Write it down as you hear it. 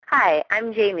Hi,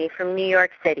 I'm Jamie from New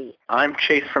York City. I'm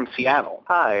Chase from Seattle.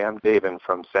 Hi, I'm David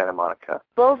from Santa Monica.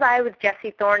 Bullseye with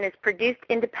Jesse Thorne is produced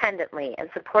independently and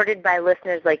supported by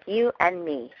listeners like you and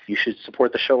me. You should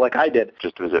support the show like I did.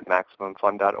 Just visit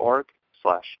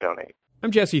MaximumFun.org/donate.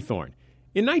 I'm Jesse Thorne.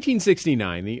 In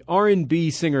 1969, the R&B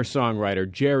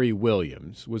singer-songwriter Jerry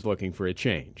Williams was looking for a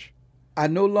change. I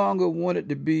no longer wanted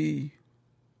to be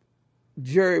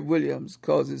Jerry Williams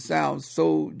because it sounds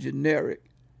so generic.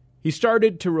 He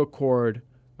started to record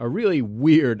a really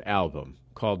weird album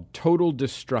called Total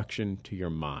Destruction to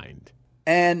Your Mind.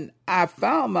 And I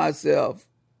found myself,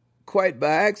 quite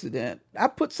by accident, I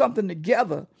put something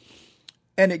together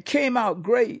and it came out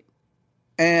great.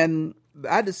 And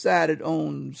I decided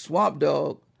on Swamp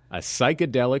Dogg. A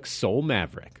psychedelic soul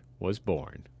maverick was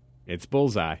born. It's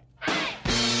Bullseye.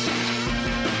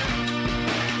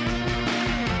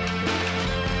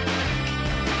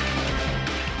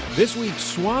 This week,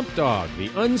 Swamp Dogg,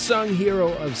 the unsung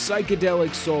hero of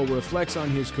psychedelic soul, reflects on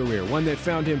his career, one that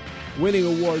found him winning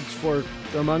awards for,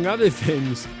 among other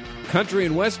things, country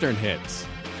and western hits.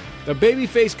 The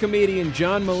babyface comedian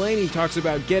John Mulaney talks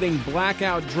about getting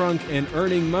blackout drunk and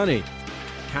earning money.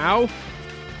 How?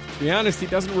 To be honest, he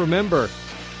doesn't remember.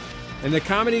 And the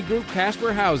comedy group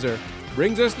Casper Hauser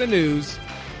brings us the news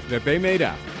that they made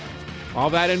up. All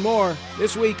that and more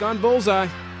this week on Bullseye.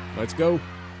 Let's go.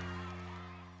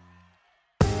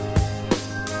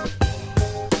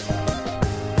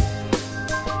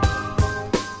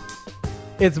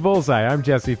 It's Bullseye. I'm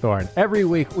Jesse Thorne. Every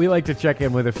week, we like to check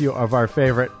in with a few of our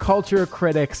favorite culture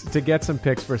critics to get some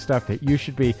picks for stuff that you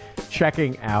should be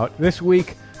checking out. This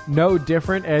week, no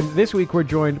different. And this week, we're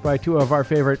joined by two of our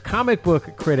favorite comic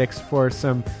book critics for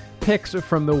some picks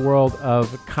from the world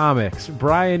of comics.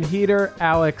 Brian Heater,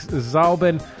 Alex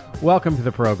Zalbin, welcome to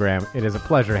the program. It is a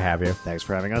pleasure to have you. Thanks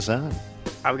for having us on.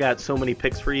 I've got so many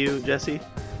picks for you, Jesse.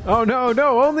 Oh,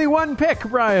 no, only one pick,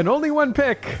 Brian. Only one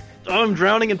pick. Oh, I'm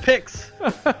drowning in picks.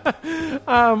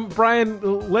 Brian,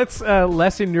 let's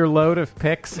lessen your load of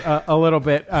picks a little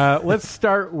bit. Let's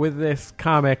start with this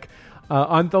comic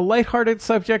on the lighthearted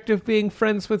subject of being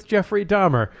friends with Jeffrey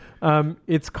Dahmer.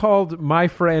 It's called My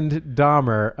Friend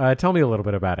Dahmer. Tell me a little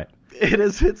bit about it.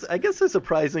 It's I guess a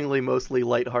surprisingly mostly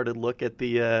lighthearted look at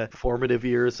the formative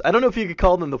years. I don't know if you could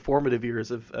call them the formative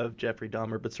years of Jeffrey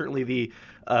Dahmer, but certainly the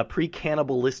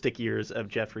pre-cannibalistic years of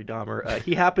Jeffrey Dahmer.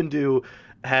 He happened to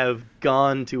have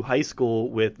gone to high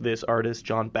school with this artist,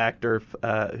 John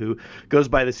Backdurf, who goes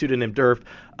by the pseudonym Durf.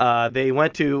 They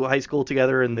went to high school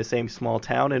together in the same small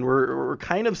town and were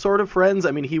kind of sort of friends.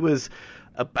 I mean, he was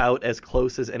about as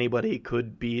close as anybody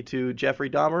could be to Jeffrey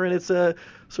Dahmer, and it's a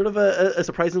sort of a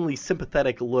surprisingly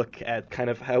sympathetic look at kind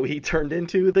of how he turned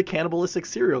into the cannibalistic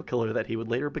serial killer that he would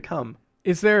later become.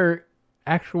 Is there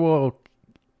actual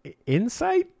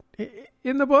insight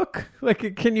in the book?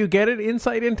 Like, can you get an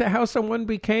insight into how someone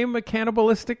became a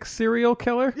cannibalistic serial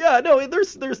killer? Yeah, no,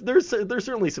 there's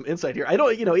certainly some insight here. I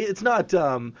don't, it's not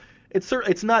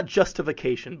it's not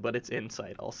justification, but it's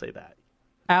insight. I'll say that.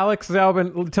 Alex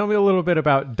Zalbin, tell me a little bit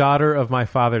about Daughter of My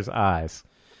Father's Eyes.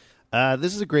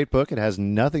 This is a great book. It has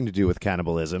nothing to do with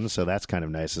cannibalism, so that's kind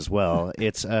of nice as well.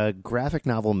 It's a graphic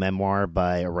novel memoir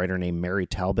by a writer named Mary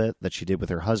Talbot that she did with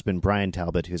her husband, Brian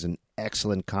Talbot, who's an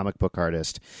excellent comic book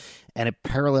artist. And it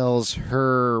parallels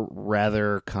her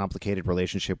rather complicated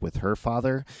relationship with her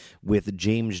father with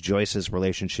James Joyce's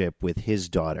relationship with his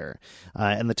daughter.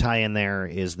 And the tie-in there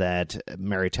is that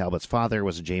Mary Talbot's father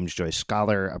was a James Joyce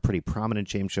scholar, a pretty prominent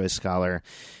James Joyce scholar.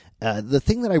 The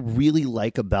thing that I really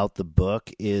like about the book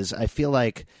is I feel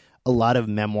like a lot of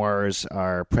memoirs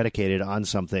are predicated on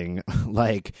something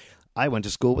like I went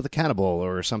to school with a cannibal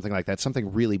or something like that,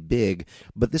 something really big,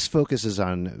 but this focuses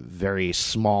on very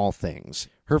small things.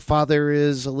 Her father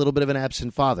is a little bit of an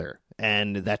absent father,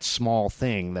 and that small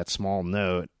thing, that small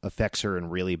note, affects her in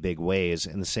really big ways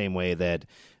in the same way that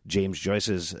James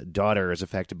Joyce's daughter is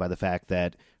affected by the fact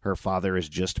that her father is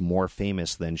just more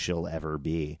famous than she'll ever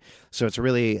be. So it's a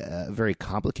really very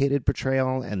complicated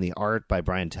portrayal, and the art by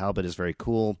Brian Talbot is very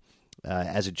cool.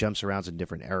 As it jumps around in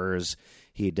different eras,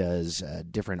 he does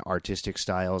different artistic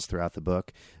styles throughout the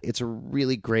book. It's a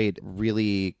really great,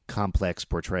 really complex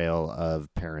portrayal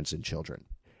of parents and children.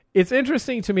 It's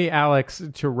interesting to me, Alex,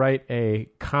 to write a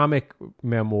comic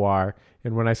memoir,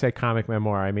 and when I say comic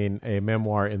memoir, I mean a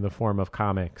memoir in the form of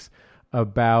comics,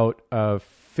 about a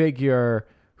figure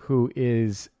who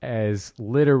is as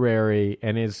literary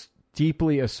and is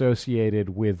deeply associated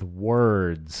with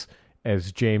words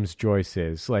as James Joyce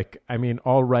is. Like, I mean,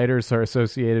 all writers are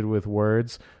associated with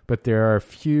words, but there are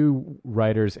few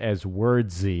writers as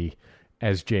wordsy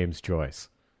as James Joyce.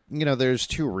 there's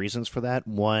two reasons for that.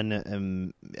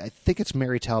 One, I think it's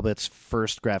Mary Talbot's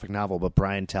first graphic novel, but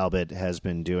Brian Talbot has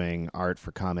been doing art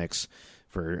for comics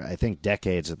for, I think,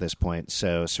 decades at this point.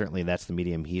 So certainly that's the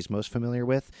medium he's most familiar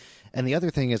with. And the other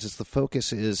thing is the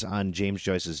focus is on James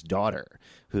Joyce's daughter,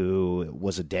 who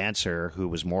was a dancer who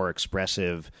was more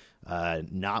expressive,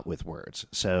 not with words.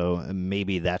 So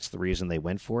maybe that's the reason they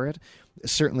went for it.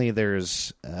 Certainly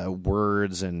there's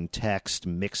words and text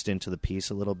mixed into the piece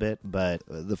a little bit, but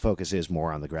the focus is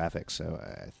more on the graphics. So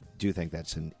I do think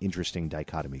that's an interesting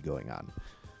dichotomy going on.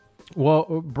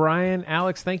 Well, Brian,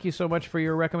 Alex, thank you so much for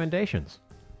your recommendations.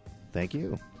 Thank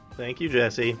you. Thank you,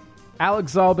 Jesse.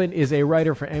 Alex Zalben is a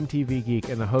writer for MTV Geek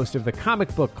and the host of the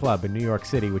Comic Book Club in New York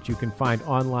City, which you can find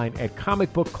online at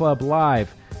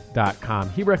comicbookclublive.com.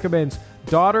 He recommends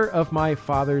Daughter of My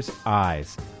Father's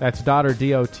Eyes. That's Daughter,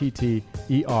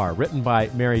 D-O-T-T-E-R, written by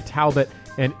Mary Talbot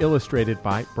and illustrated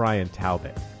by Brian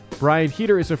Talbot. Brian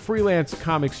Heater is a freelance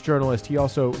comics journalist. He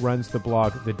also runs the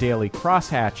blog The Daily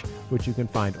Crosshatch, which you can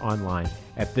find online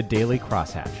at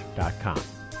thedailycrosshatch.com.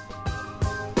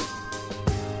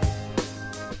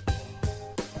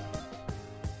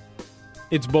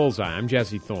 It's Bullseye. I'm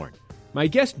Jesse Thorne. My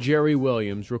guest Jerry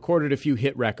Williams recorded a few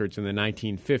hit records in the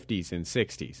 1950s and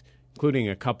 60s, including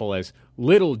a couple as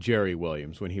Little Jerry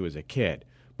Williams when he was a kid,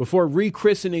 before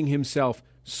rechristening himself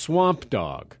Swamp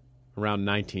Dogg around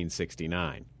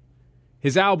 1969.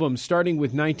 His album, starting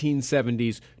with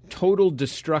 1970's Total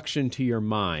Destruction to Your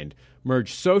Mind,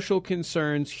 merged social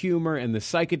concerns, humor, and the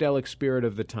psychedelic spirit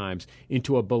of the times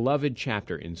into a beloved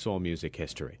chapter in soul music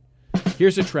history.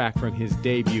 Here's a track from his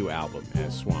debut album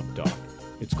as Swamp Dogg.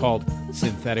 It's called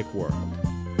Synthetic World.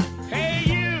 Hey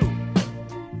you,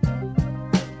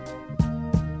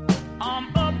 I'm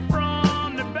up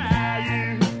from the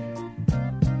bayou,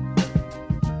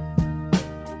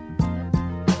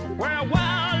 where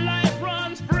wildlife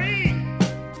runs free.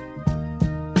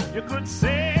 You could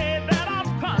say that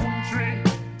I'm country,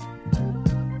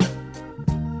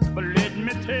 but let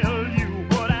me tell you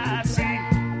what I see.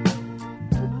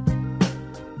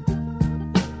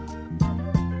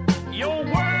 Your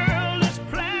world is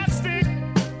plastic,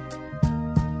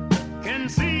 can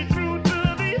see through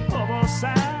to the other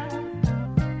side.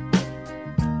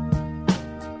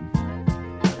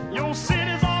 Your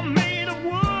cities are made of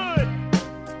wood,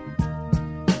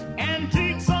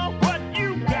 antiques are what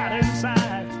you got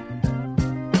inside.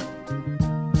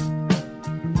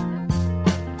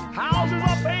 Houses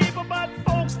are paper, but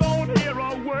folks don't hear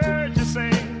a word you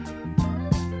say.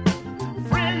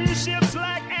 Friendships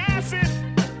like acid,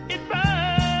 it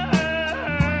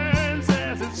burns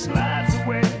as it slides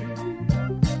away.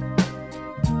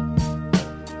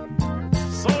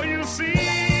 So you see,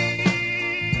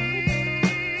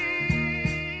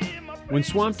 When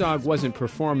Swamp Dogg wasn't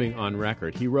performing on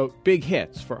record, he wrote big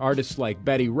hits for artists like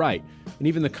Betty Wright and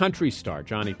even the country star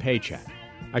Johnny Paycheck.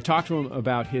 I talked to him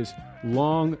about his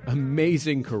long,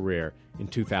 amazing career in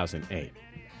 2008.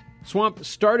 Swamp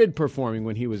started performing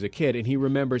when he was a kid, and he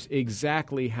remembers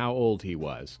exactly how old he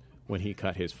was when he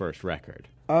cut his first record.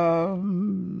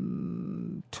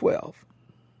 12.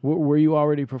 Were you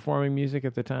already performing music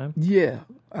at the time? Yeah,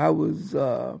 I was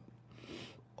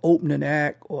opening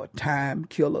act or time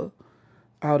killer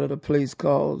out at a place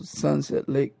called Sunset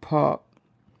Lake Park.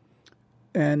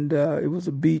 And it was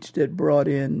a beach that brought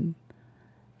in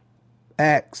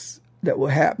acts that were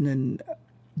happening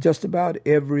just about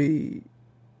every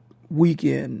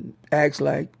weekend. Acts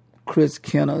like Chris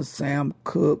Kenner, Sam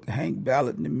Cooke, Hank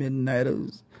Ballard and the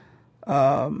Midnighters.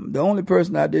 The only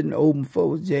person I didn't open for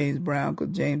was James Brown,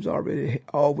 because James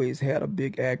always had a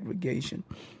big aggregation.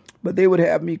 But they would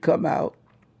have me come out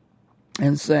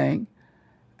and sing,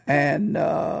 and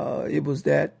it was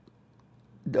that.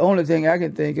 The only thing I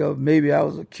can think of, maybe I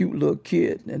was a cute little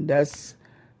kid, and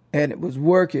it was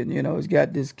working. You know, it's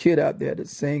got this kid out there that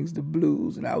sings the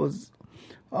blues, and I was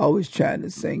always trying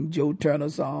to sing Joe Turner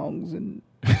songs and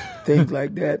things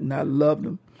like that, and I loved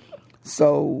them.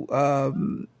 So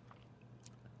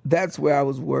that's where I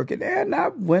was working. And I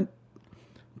went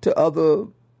to other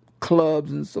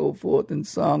clubs and so forth and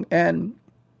sung, and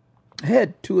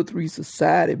had 2 or 3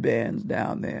 society bands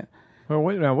down there. Well,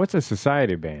 what's a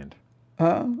society band?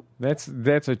 That's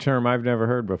a term I've never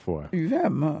heard before. You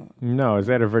haven't, huh? No, is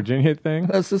that a Virginia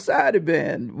thing? A society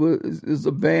band is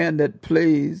a band that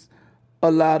plays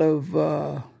a lot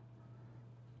of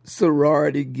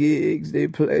sorority gigs. They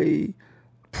play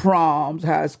proms,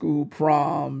 high school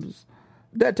proms,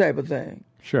 that type of thing.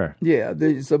 Sure. Yeah,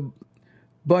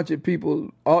 bunch of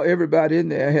people, everybody in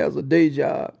there has a day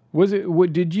job.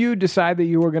 Did you decide that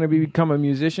you were going to become a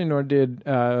musician, or did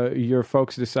your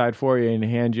folks decide for you and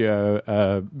hand you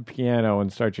a piano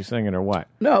and start you singing, or what?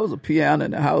 No, it was a piano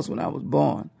in the house when I was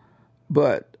born,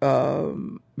 but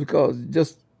because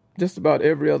just about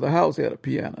every other house had a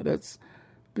piano. That's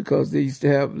because they used to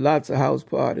have lots of house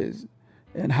parties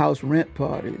and house rent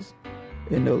parties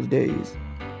in those days,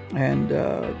 and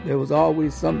there was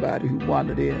always somebody who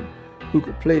wandered in who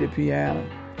could play the piano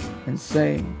and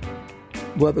sing,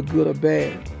 whether good or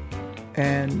bad,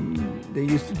 and they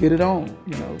used to get it on.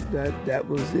 That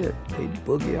was it. They'd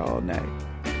boogie all night.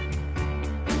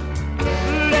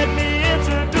 Let me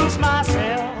introduce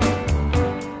myself.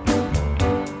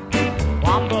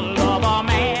 I'm the lover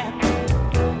man.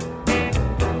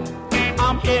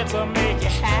 I'm here to make you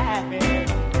happy,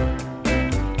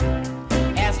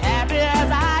 as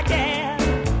I can.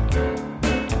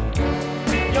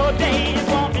 Your days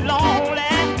won't be lonely.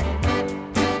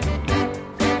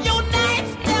 Your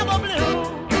nights never blue.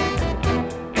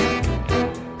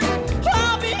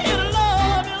 I'll be here to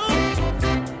love you.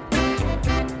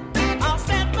 I'll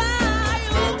stand by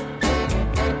you.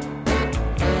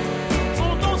 So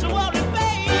don't you worry,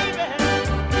 baby.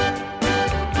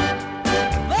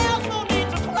 There's no need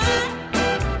to cry.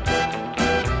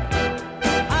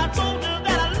 I told you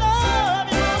that I love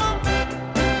you,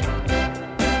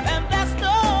 and that's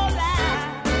no lie.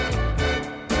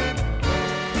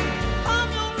 I'm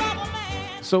your lover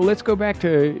man. So let's go back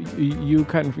to you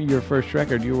cutting your first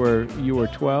record. You were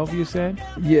 12, you said?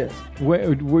 Yes.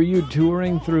 Were you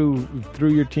touring through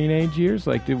your teenage years?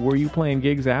 Like, were you playing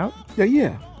gigs out?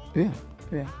 Yeah.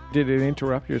 Did it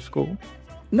interrupt your school?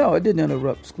 No, it didn't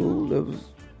interrupt school. There was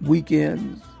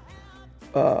weekends,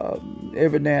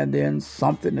 every now and then,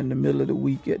 something in the middle of the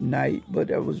week at night, but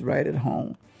that was right at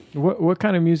home. What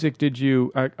kind of music did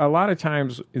you? A lot of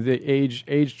times, the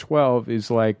age 12 is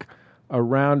like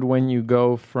around when you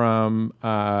go from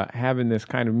having this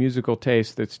kind of musical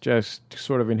taste that's just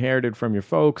sort of inherited from your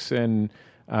folks and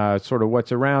sort of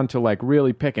what's around, to like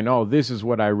really picking, oh, this is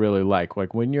what I really like.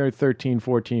 Like when you're 13,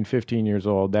 14, 15 years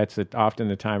old, that's often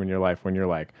the time in your life when you're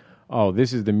like, oh,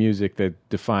 this is the music that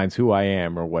defines who I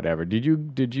am or whatever. Did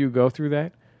you go through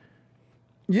that?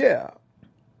 Yeah.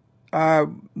 I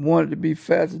wanted to be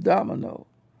Fats Domino.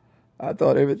 I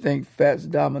thought everything Fats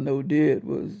Domino did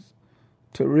was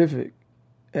terrific.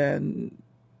 And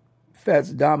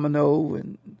Fats Domino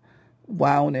and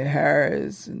Wyoming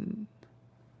Harris and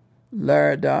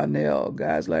Larry Darnell,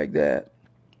 guys like that.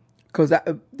 Because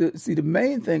the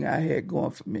main thing I had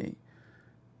going for me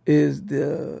is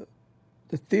the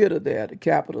theater there, the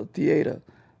Capitol Theater.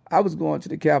 I was going to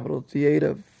the Capitol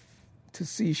Theater to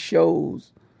see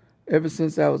shows ever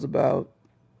since I was about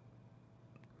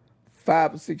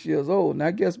 5 or 6 years old. And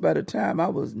I guess by the time I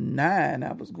was 9,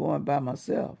 I was going by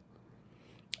myself.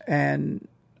 And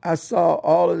I saw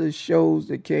all of the shows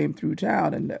that came through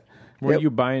town. And were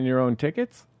you buying your own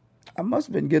tickets? I must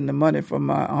have been getting the money from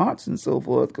my aunts and so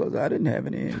forth because I didn't have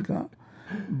any income.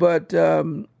 But,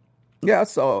 I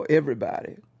saw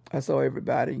everybody.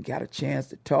 And got a chance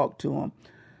to talk to them.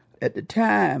 At the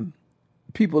time,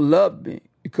 people loved me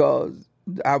because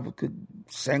I could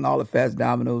sing all the Fats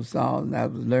Domino songs, and I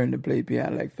was learning to play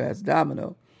piano like Fats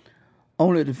Domino,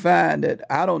 only to find that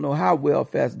I don't know how well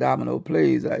Fats Domino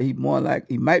plays. He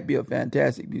might be a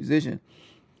fantastic musician,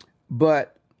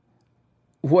 but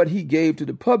what he gave to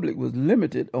the public was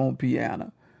limited on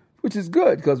piano, which is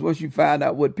good because once you find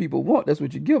out what people want, that's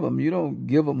what you give them. You don't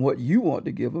give them what you want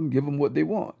to give them what they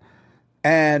want.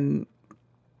 And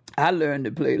I learned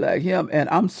to play like him, and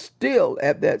I'm still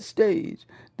at that stage.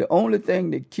 The only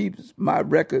thing that keeps my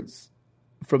records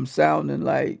from sounding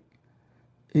like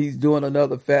he's doing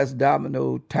another Fats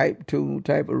Domino type tune,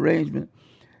 type arrangement,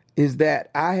 is that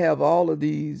I have all of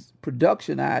these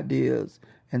production ideas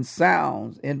and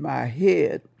sounds in my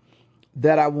head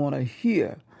that I want to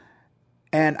hear,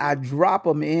 and I drop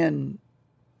them in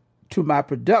to my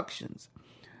productions.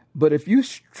 But if you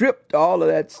stripped all of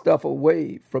that stuff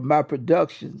away from my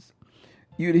productions,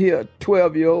 you'd hear a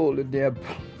 12-year-old in there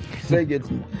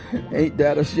singing, "Ain't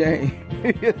That a Shame?"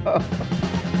 You know?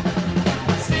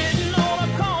 Sitting on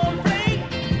a cornflake,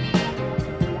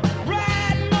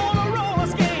 riding on a roller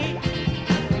skate,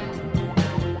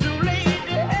 too late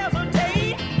to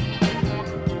hesitate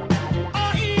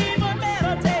or even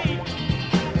meditate.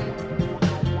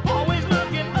 Always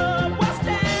looking up, what's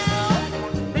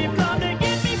down? They've come to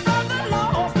get me from the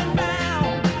lost and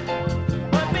found.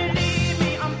 But believe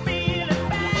me, I'm feeling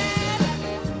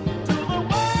fine. To the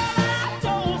world I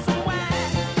told so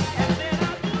wide. And then I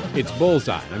do. It's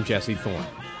Bullseye. I'm Jesse Thorne.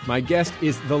 My guest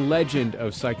is the legend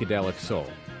of psychedelic soul,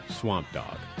 Swamp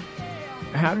Dogg.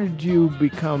 How did you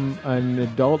become an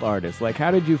adult artist? Like,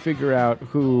 how did you figure out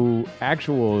who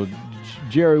actual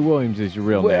Jerry Williams is your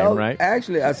real name, right?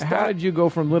 Actually, How did you go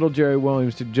from Little Jerry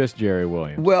Williams to just Jerry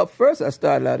Williams? Well, first I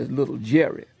started out as Little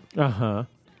Jerry. Uh-huh.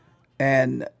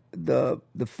 And the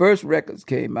first records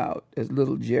came out as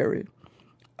Little Jerry.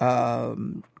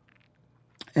 And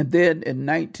then in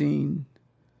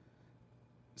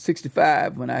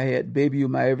 1965, when I had Baby You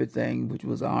My Everything, which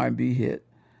was an R&B hit,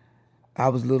 I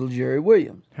was Little Jerry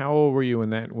Williams. How old were you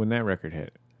when that record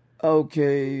hit?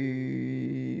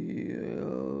 Okay,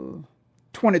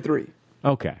 23.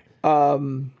 Okay.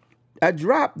 I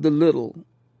dropped the little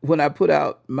when I put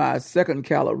out my second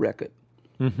Calla record.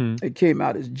 Mm-hmm. It came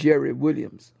out as Jerry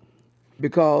Williams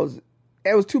because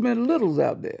there was too many littles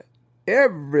out there.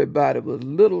 Everybody was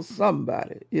little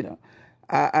somebody, you know.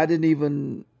 I didn't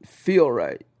even feel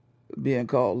right being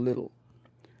called little.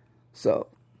 So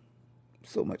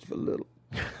much for little.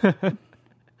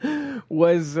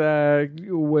 Was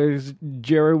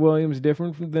Jerry Williams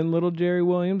different than Little Jerry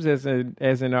Williams as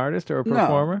an artist or a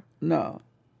performer? No,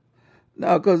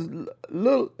 because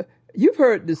little. You've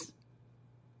heard this.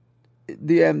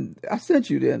 I sent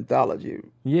you the anthology.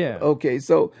 Yeah. Okay,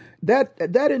 so that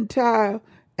entire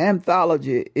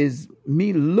anthology is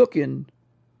me looking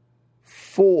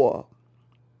for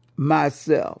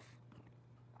myself.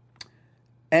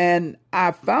 And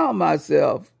I found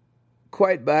myself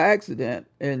quite by accident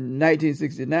in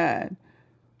 1969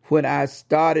 when I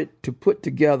started to put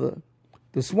together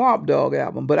the Swamp Dogg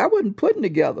album. But I wasn't putting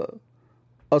together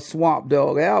a Swamp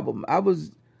Dogg album. I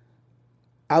was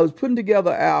putting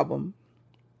together an album.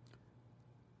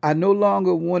 I no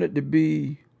longer wanted to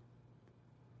be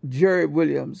Jerry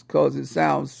Williams because it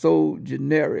sounds so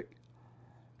generic.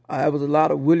 There was a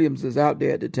lot of Williamses out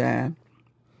there at the time.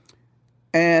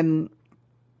 And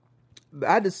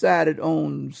I decided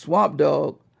on Swamp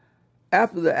Dogg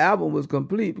after the album was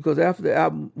complete, because after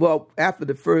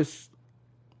the first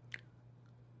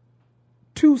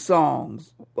two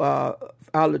songs out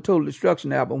of the Total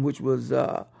Destruction album, which was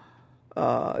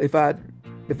If I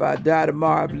Die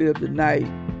Tomorrow, I've Lived Tonight,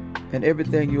 and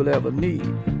Everything You'll Ever Need.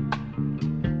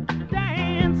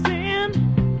 Dancing,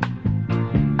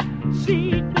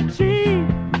 cheek to cheek,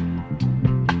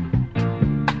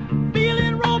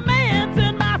 feeling romance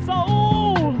in my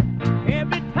soul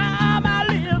every time our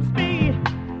lips meet,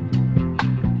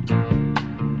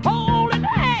 holding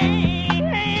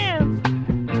hands,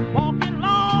 walking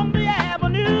along the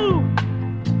avenue.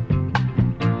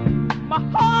 My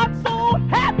heart's so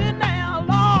happy now,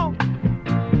 Lord,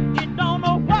 it don't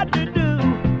know what to do.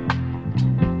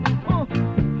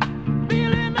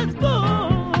 Feeling is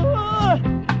good,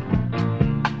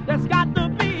 that's got to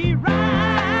be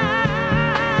right,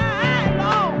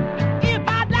 Lord. If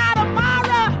I die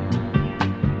tomorrow,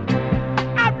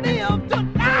 I've lived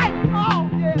tonight. Oh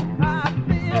yeah,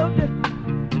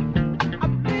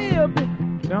 I've lived it.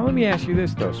 Now let me ask you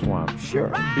this though, Swamp. Sure.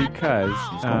 Because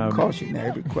It's going to cost you now.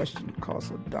 Every question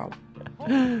costs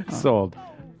 $1. sold.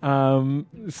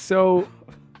 So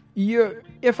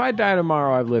If I Die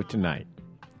Tomorrow, I've Lived Tonight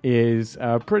is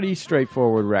a pretty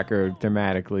straightforward record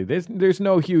thematically. There's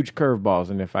no huge curveballs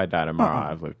in If I Die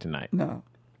Tomorrow, I've Lived Tonight. No.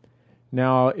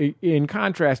 Now, in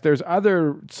contrast, there's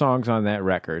other songs on that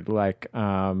record, like,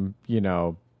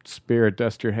 Spirit,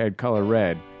 Dust Your Head, Color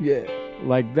Red. Yeah.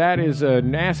 Like, that is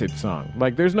an acid song.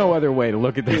 Like, there's no other way to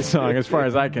look at this song as far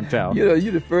as I can tell. You know,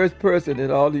 you're the first person in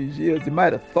all these years. You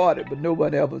might have thought it, but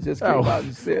nobody ever just came out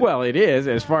and said it. Well, it is,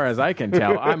 as far as I can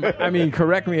tell.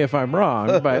 Correct me if I'm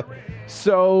wrong, but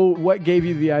so what gave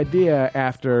you the idea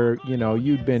after,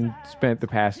 you'd been spent the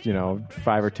past, 5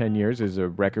 or 10 years as a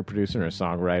record producer and a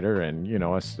songwriter and,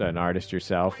 an artist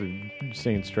yourself,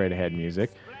 singing straight ahead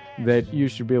music, that you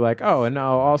should be like, oh, and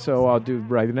now also I'll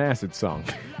write an acid song.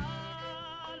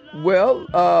 Well,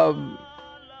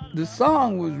 the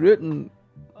song was written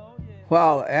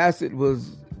while acid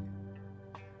was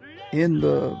in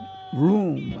the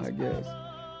room, I guess.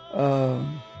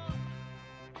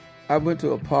 I went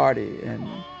to a party and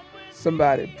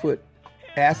somebody put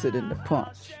acid in the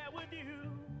punch.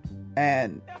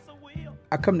 And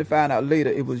I come to find out later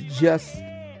it was just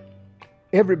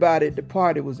everybody at the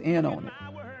party was in on it.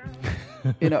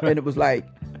 And it was like,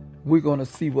 we're going to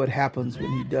see what happens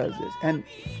when he does this. And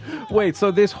wait,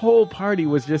 so this whole party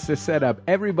was just a setup,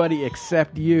 everybody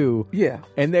except you. Yeah.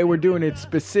 And they were doing it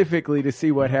specifically to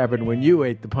see what happened when you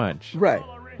ate the punch. Right.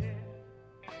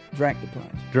 Drank the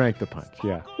punch. Drank the punch,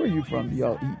 yeah. Where you from? Do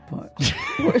y'all eat punch?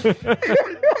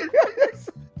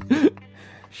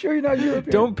 sure you're not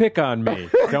European? Don't pick on me.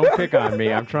 Don't pick on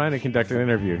me. I'm trying to conduct an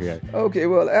interview here. Okay,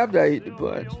 well, after I ate the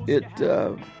bunch,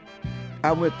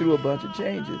 I went through a bunch of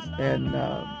changes, and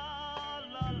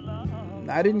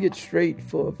I didn't get straight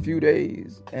for a few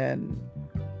days, and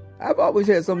I've always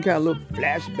had some kind of little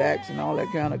flashbacks and all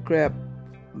that kind of crap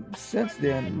since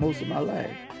then, most of my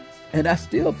life. And I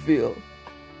still feel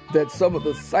that some of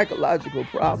the psychological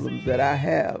problems that I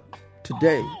have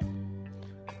today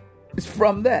is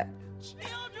from that.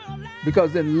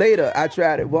 Because then later I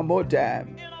tried it one more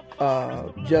time,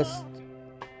 just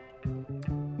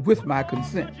with my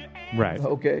consent. Right.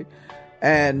 Okay.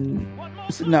 And I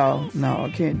said, no, I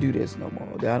can't do this no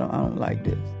more. I don't like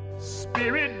this.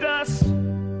 Spirit dust,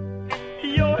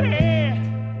 your hair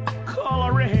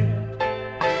color red.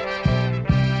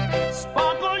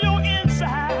 Sparkle your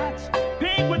insides,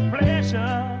 pink with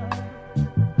pleasure.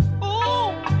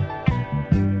 Ooh,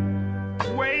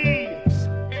 waves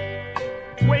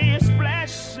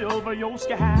splash over your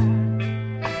sky.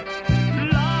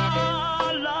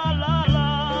 La la la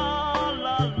la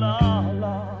la la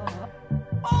la.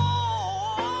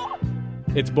 Oh.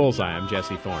 It's Bullseye. I'm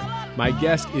Jesse Thorne. My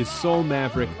guest is soul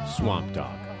maverick Swamp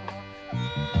Dogg.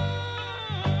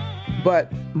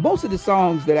 But most of the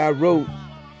songs that I wrote,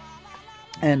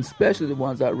 and especially the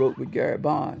ones I wrote with Gary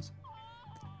Barnes,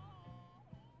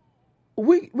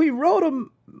 we wrote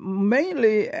them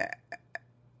mainly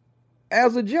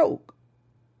as a joke.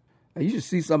 You should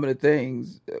see some of the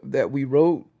things that we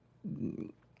wrote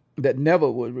that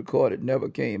never was recorded, never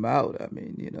came out. I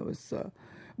mean, it's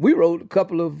we wrote a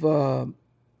couple of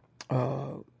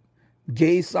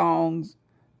gay songs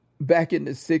back in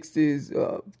the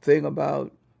 60s, thing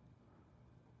about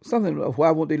something like,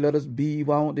 why won't they let us be?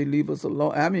 Why won't they leave us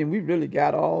alone? I mean, we really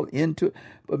got all into it.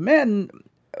 But man,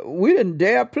 we didn't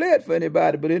dare play it for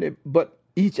anybody but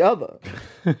each other.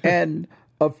 And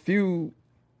a few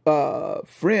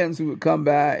friends who would come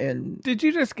by and... Did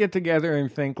you just get together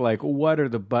and think, like, what are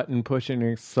the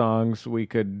button-pushing songs we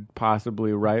could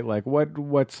possibly write? Like,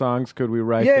 what songs could we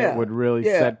write that would really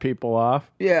set people off?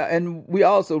 Yeah, and we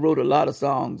also wrote a lot of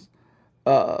songs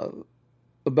about...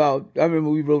 I remember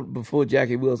we wrote, before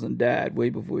Jackie Wilson died, way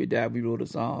before he died, we wrote a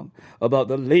song about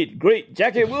the late, great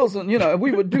Jackie Wilson, and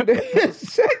we would do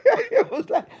this. It was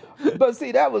like... But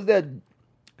see, that was that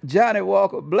Johnny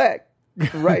Walker Black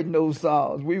writing those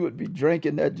songs. We would be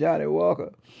drinking that Johnny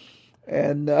Walker.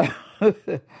 And let's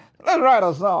write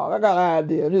a song. I got an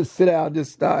idea. Just sit down,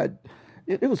 just start.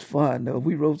 It was fun, though.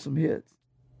 We wrote some hits.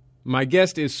 My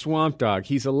guest is Swamp Dogg.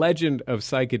 He's a legend of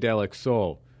psychedelic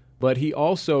soul, but he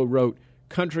also wrote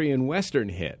country and western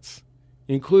hits,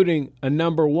 including a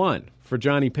 #1 for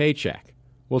Johnny Paycheck.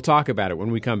 We'll talk about it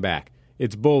when we come back.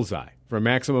 It's Bullseye from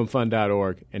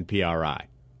MaximumFun.org and PRI,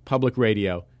 Public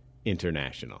Radio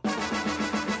International.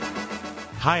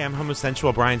 Hi, I'm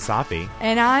homosexual Brian Safi.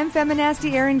 And I'm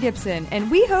feminasty Erin Gibson,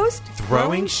 and we host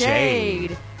Throwing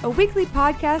Shade, a weekly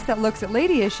podcast that looks at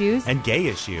lady issues and gay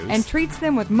issues and treats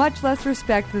them with much less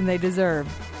respect than they deserve.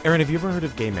 Erin, have you ever heard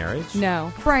of gay marriage?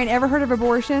 No. Brian, ever heard of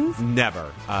abortions?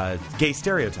 Never. Gay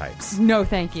stereotypes? No,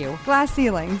 thank you. Glass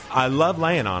ceilings? I love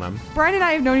laying on them. Brian and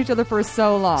I have known each other for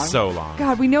so long. So long.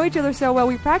 God, we know each other so well,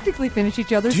 we practically finish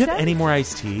each other's Do you have sentences. any more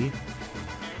iced tea?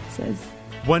 Says...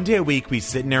 One day a week, we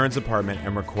sit in Erin's apartment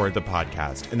and record the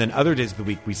podcast. And then other days of the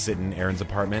week, we sit in Erin's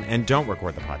apartment and don't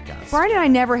record the podcast. Brian and I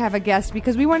never have a guest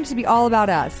because we want it to be all about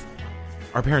us.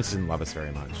 Our parents didn't love us very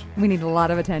much. We need a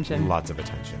lot of attention. Lots of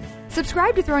attention.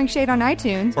 Subscribe to Throwing Shade on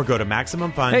iTunes. Or go to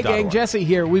MaximumFun.org. Hey gang, Jesse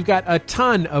here. We've got a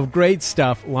ton of great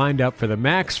stuff lined up for the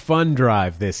Max Fun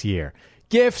Drive this year.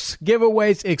 Gifts,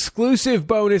 giveaways, exclusive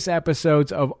bonus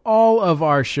episodes of all of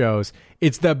our shows.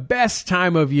 It's the best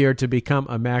time of year to become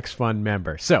a Max Fun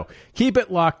member. So keep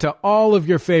it locked to all of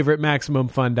your favorite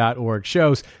MaximumFun.org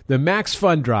shows. The Max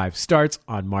Fun Drive starts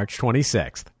on March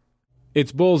 26th.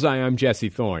 It's Bullseye. I'm Jesse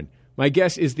Thorne. My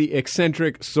guest is the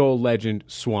eccentric soul legend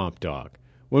Swamp Dogg.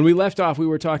 When we left off, we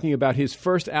were talking about his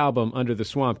first album under the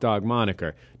Swamp Dogg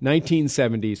moniker,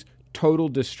 1970's Total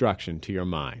Destruction to Your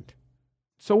Mind.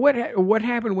 So what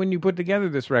happened when you put together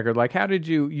this record? Like, how did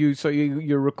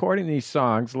you're recording these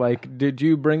songs? Like, did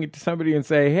you bring it to somebody and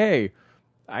say, hey,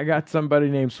 I got somebody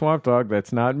named Swamp Dogg,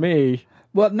 that's not me?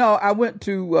 Well, no, I went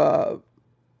to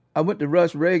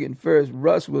Russ Reagan first.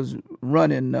 Russ was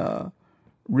running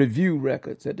Review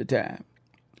Records at the time.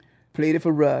 Played it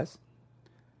for Russ,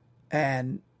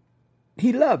 and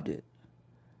he loved it.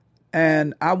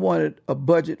 And I wanted a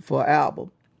budget for an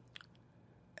album.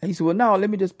 And he said, well, no,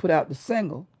 let me just put out the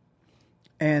single,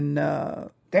 and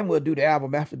then we'll do the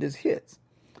album after this hits.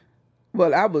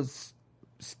 Well, I was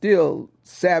still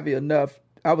savvy enough.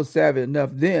 I was savvy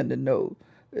enough then to know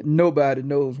nobody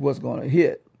knows what's going to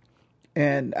hit.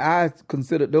 And I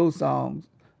considered those songs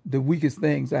the weakest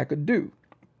things I could do.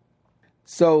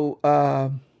 So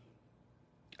I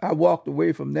walked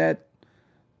away from that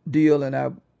deal, and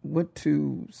I went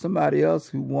to somebody else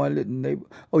who wanted it, and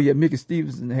Mickey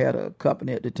Stevenson had a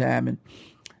company at the time, and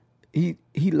he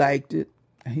liked it,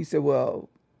 and he said, well,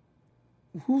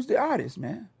 who's the artist,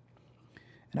 man?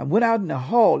 And I went out in the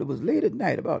hall. It was late at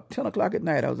night, about 10 o'clock at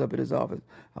night. I was up at his office.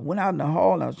 I went out in the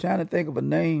hall, and I was trying to think of a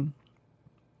name.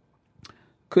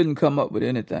 Couldn't come up with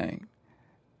anything.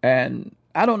 And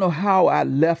I don't know how I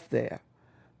left there,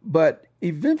 but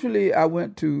eventually I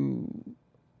went to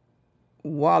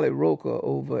Wally Roker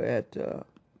over at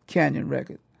Canyon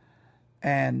Records,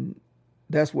 and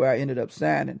that's where I ended up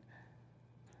signing.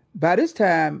 By this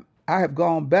time, I have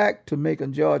gone back to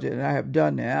Macon, Georgia, and I have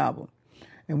done the album.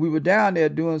 And we were down there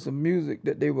doing some music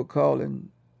that they were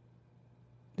calling,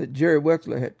 that Jerry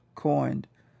Wexler had coined,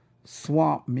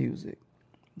 swamp music.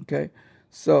 Okay?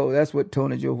 So that's what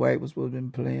Tony Joe White was supposed to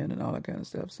have been playing and all that kind of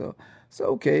stuff. So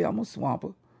okay, I'm a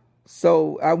swamper.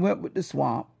 So I went with the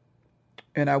swamp,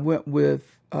 and I went with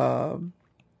Dog,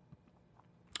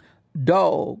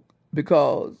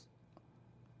 because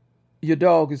your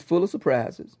dog is full of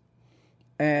surprises.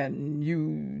 And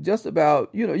you just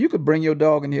about, you could bring your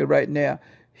dog in here right now.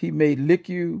 He may lick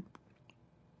you,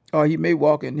 or he may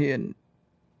walk in here and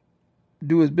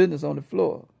do his business on the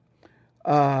floor.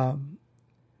 And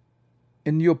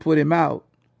you'll put him out.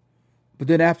 But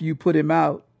then after you put him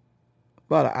out,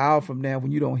 about an hour from now,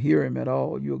 when you don't hear him at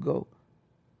all, you'll go,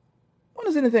 when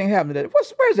does anything happen to that?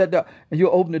 Where's that dog? And you'll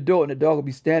open the door, and the dog will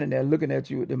be standing there looking at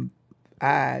you with them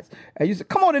eyes. And you say,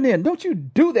 come on in here. Don't you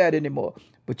do that anymore.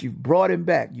 But you've brought him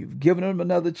back. You've given him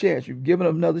another chance. You've given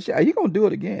him another shot. He's going to do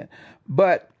it again.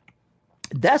 But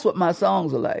that's what my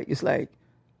songs are like. It's like,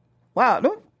 wow,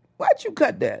 why'd you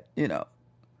cut that?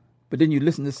 But then you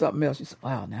listen to something else. You say,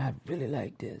 wow, now I really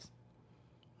like this.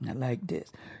 I like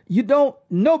this.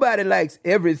 Nobody likes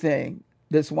everything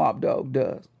that Swamp Dogg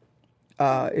does.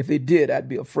 If they did, I'd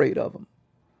be afraid of them.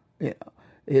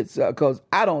 It's because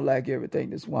I don't like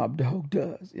everything that Swamp Dogg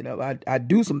does. I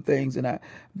do some things, and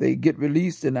they get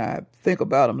released, and I think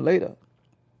about them later.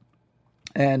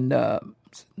 And no,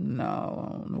 I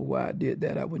don't know why I did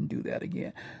that. I wouldn't do that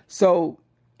again. So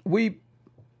we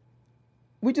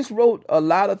just wrote a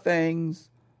lot of things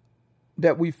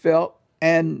that we felt,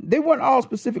 and they weren't all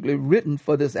specifically written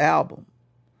for this album.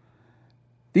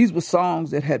 These were songs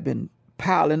that had been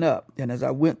piling up, and as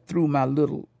I went through my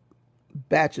little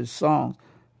batch of songs,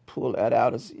 pull that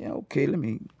out and say, okay, let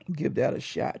me give that a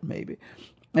shot maybe.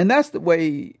 And that's the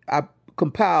way I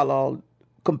compile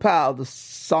the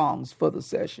songs for the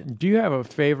session. Do you have a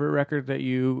favorite record that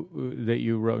you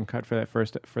wrote and cut for that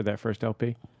first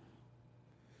LP?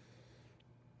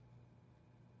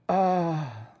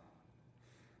 A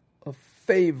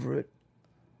favorite,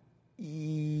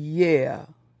 yeah,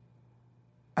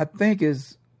 I think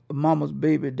is Mama's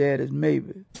Baby, Daddy's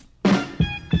Maybe.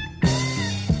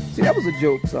 See, that was a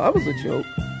joke, so that was a joke.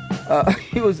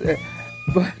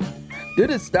 But then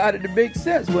it started to make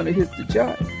sense when it hit the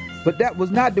chart. But that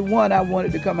was not the one I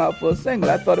wanted to come out for a single.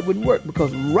 I thought it wouldn't work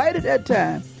because right at that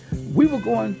time, we were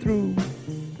going through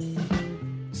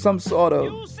some sort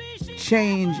of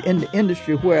change in the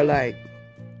industry where, like,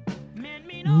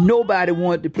 nobody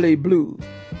wanted to play blues.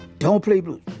 Don't play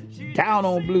blues. Down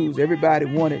on blues. Everybody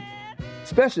wanted,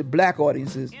 especially black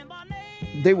audiences,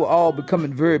 they were all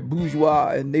becoming very bourgeois,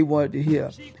 and they wanted to hear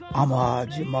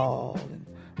Ahmad Jamal and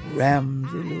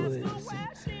Ramsey Lewis.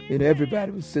 And,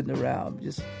 everybody was sitting around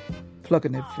just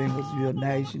plucking their fingers real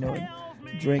nice, and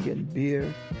drinking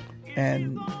beer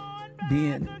and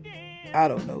being, I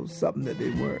don't know, something that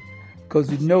they weren't.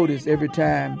 Because you notice every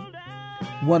time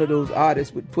one of those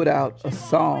artists would put out a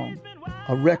song,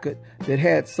 a record that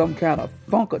had some kind of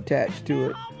funk attached to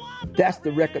it, that's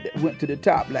the record that went to the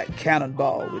top, like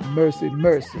Cannonball with Mercy,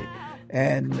 Mercy,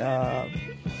 and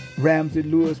Ramsey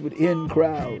Lewis with In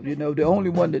Crowd. The only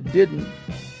one that didn't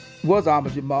was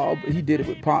Ahmad Jamal, but he did it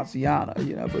with Ponciana,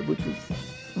 but which was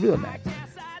real nice.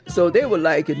 So they were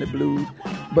liking the blues,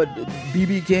 but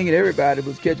B.B. King and everybody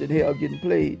was catching hell getting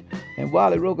played. And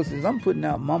Wally Roker says, I'm putting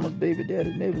out Mama's Baby,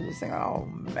 Daddy's Maybe. Was saying, oh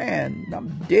man, I'm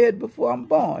dead before I'm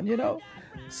born,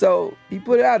 So he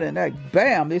put it out, and like,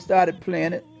 bam, they started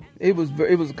playing it. It was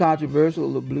a controversial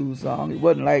little blues song. It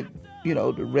wasn't like,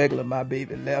 the regular My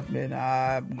Baby Left Me and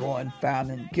I'm going found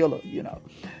and kill her,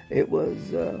 It was,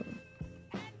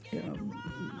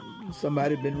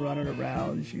 somebody had been running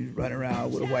around. She was running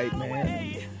around with a white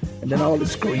man. And then all the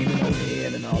screaming on the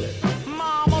end and all that.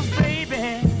 Mama's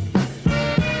baby,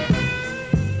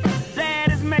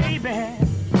 daddy's maybe.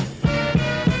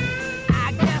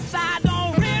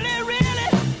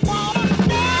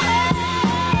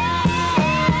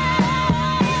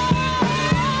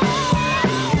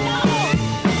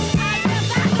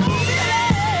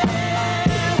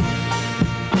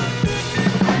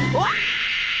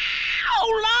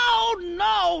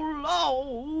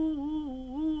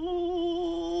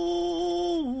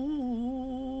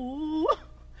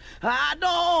 I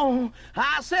don't.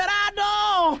 I said I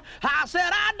don't. I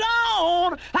said I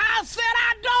don't. I said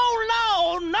I don't,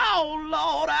 Lord. No,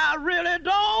 Lord, I really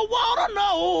don't want to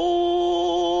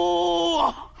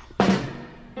know.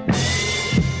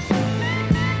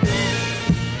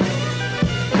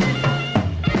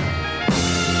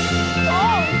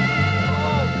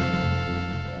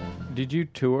 Did you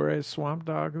tour as Swamp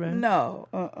Dogg then? No,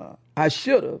 I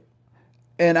should have,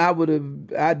 and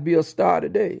I'd be a star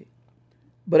today.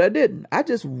 But I didn't. I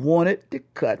just wanted to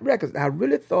cut records. I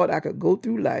really thought I could go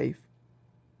through life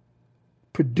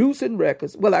producing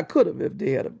records. Well, I could have if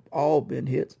they had all been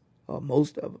hits, or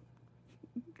most of them,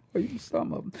 or even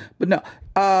some of them. But no,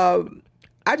 I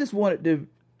just wanted to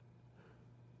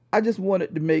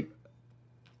make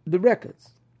the records.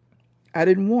 I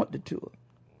didn't want to tour.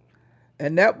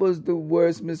 And that was the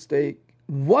worst mistake,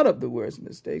 one of the worst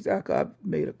mistakes. I've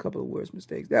made a couple of worst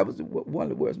mistakes. That was one of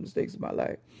the worst mistakes of my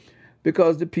life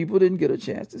because the people didn't get a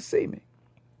chance to see me.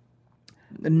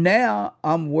 Now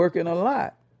I'm working a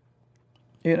lot.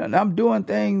 And I'm doing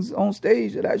things on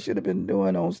stage that I should have been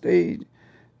doing on stage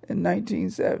in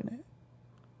 1970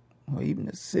 or even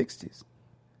the 60s.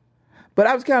 But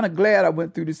I was kind of glad I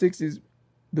went through the 60s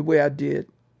the way I did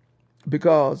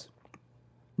because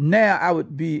now I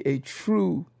would be a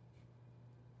true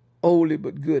oldie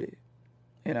but goodie,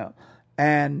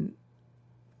 and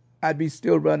I'd be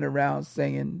still running around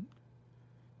singing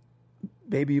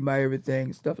Baby You My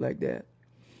Everything, stuff like that.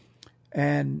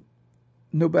 And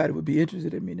nobody would be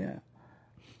interested in me now.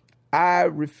 I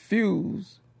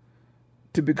refuse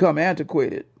to become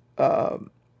antiquated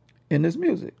in this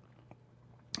music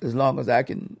as long as I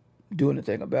can do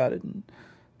anything about it and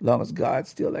as long as God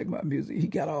still like my music. He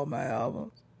got all my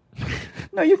albums.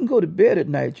 No, you can go to bed at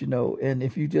night, and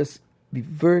if you just be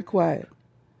very quiet,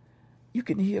 you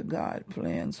can hear God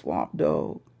playing Swamp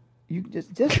Dogg. You can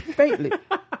just faintly.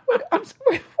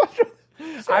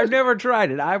 I've never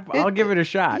tried it. I'll give it a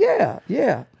shot.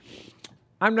 Yeah.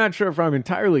 I'm not sure if I'm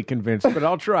entirely convinced, but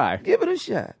I'll try. Give it a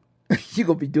shot. You're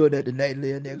going to be doing that tonight,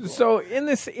 Leon. So in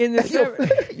this,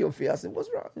 your fiance, what's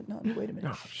wrong? No, wait a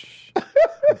minute. Oh, shh.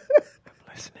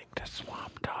 Listening to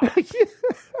Swamp Dogg.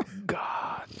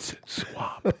 God's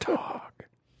Swamp Dogg.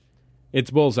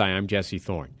 It's Bullseye. I'm Jesse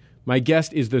Thorne. My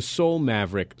guest is the soul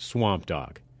maverick Swamp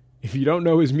Dogg. If you don't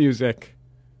know his music,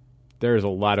 there's a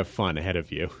lot of fun ahead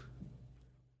of you.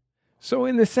 So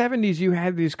in the 70s, you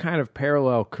had these kind of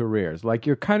parallel careers. Like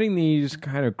you're cutting these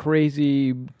kind of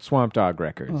crazy Swamp Dogg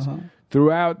records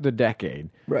throughout the decade.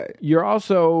 Right. You're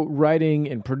also writing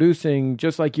and producing,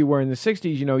 just like you were in the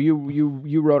 60s.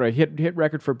 You wrote a hit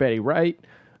record for Betty Wright.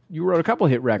 You wrote a couple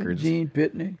hit records. Gene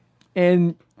Pitney.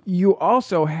 And you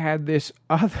also had this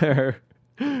other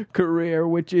career,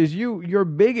 which is your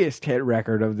biggest hit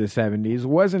record of the 70s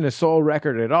wasn't a soul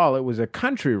record at all. It was a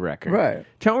country record. Right.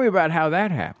 Tell me about how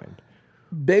that happened.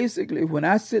 Basically, when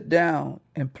I sit down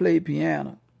and play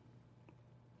piano,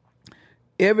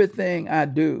 everything I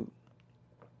do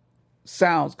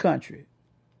sounds country.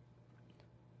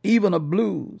 Even a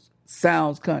blues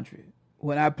sounds country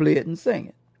when I play it and sing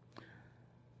it.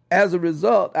 As a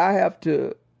result, I have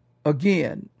to,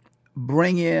 again,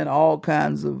 bring in all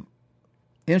kinds of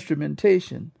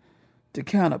instrumentation to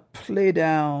kind of play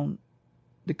down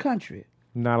the country.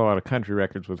 Not a lot of country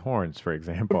records with horns, for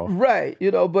example. Right,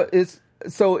 but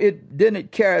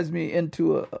it carries me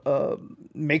into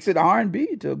makes it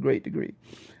R&B to a great degree.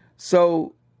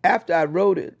 So after I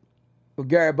wrote it, or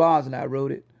Gary Barnes and I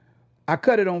wrote it, I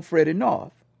cut it on Freddie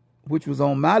North, which was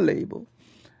on my label,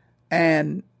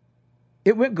 and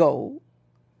it went gold.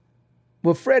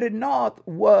 Well, Freddie North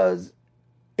was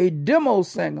a demo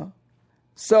singer.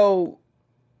 So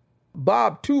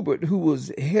Bob Tubert, who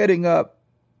was heading up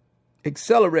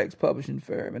Accelerex publishing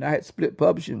firm, and I had split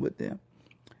publishing with them,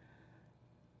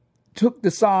 took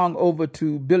the song over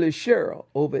to Billy Sherrill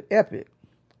over at Epic.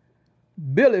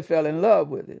 Billy fell in love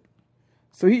with it.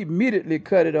 So he immediately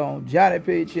cut it on Johnny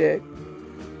Paycheck,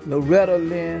 Loretta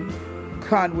Lynn,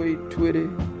 Conway Twitty.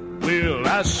 Well,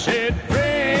 I said,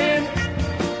 friend,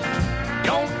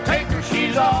 don't take her,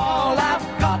 she's all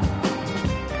I've got.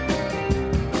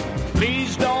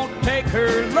 Please don't take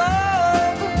her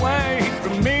love away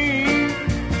from me.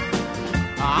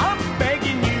 I'm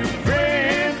begging you,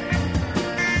 friend,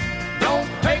 don't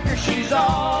take her, she's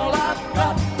all I've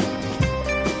got.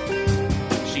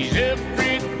 She's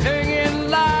everything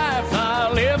in life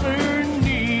I'll ever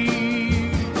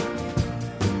need.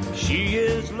 She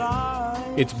is life.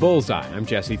 It's Bullseye. I'm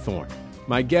Jesse Thorne.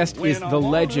 My guest is the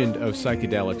legend of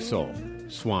psychedelic soul,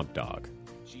 Swamp Dogg.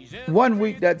 One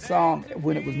week that song,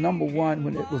 when it was a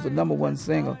number one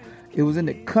single, it was in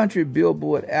the country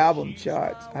Billboard album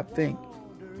charts, I think,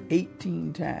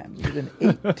 18 times. It was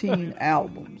in 18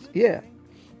 albums. Yeah.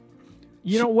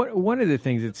 You know what? One of the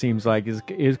things it seems like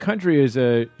is country is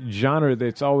a genre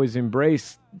that's always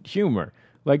embraced humor.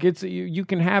 Like you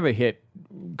can have a hit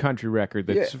country record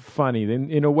that's funny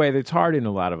in a way that's hard in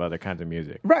a lot of other kinds of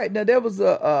music. Right. Now there was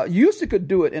you used to could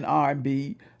do it in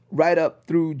R&B right up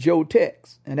through Joe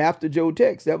Tex, and after Joe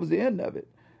Tex, that was the end of it.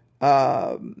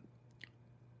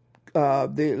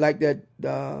 They like that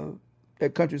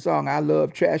country song "I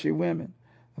Love Trashy Women."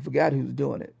 I forgot who's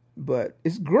doing it, but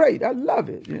it's great. I love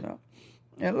it. You know.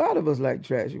 And a lot of us like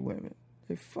trashy women.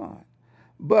 They're fun.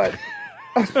 But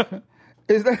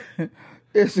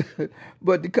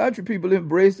but the country people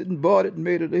embraced it and bought it and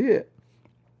made it a hit.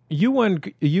 You won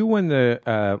the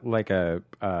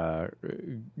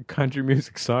country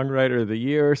music songwriter of the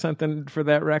year or something for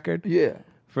that record? Yeah.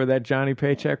 For that Johnny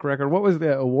Paycheck record. What was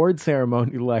the award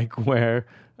ceremony like where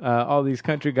all these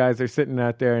country guys are sitting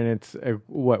out there and it's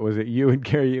what was it, you and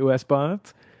Gary U.S.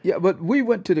 Bonds? Yeah, but we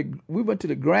went to the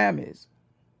Grammys.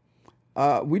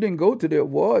 We didn't go to the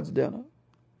awards dinner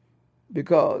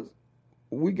because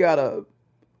we got a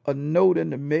note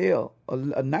in the mail,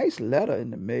 a nice letter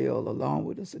in the mail along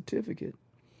with a certificate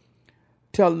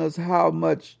telling us how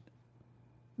much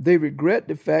they regret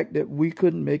the fact that we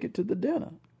couldn't make it to the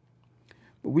dinner.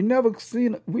 But we never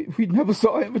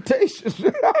saw invitations.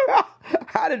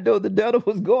 I didn't know the dinner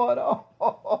was going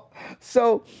on.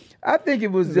 So I think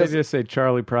it was Did they just say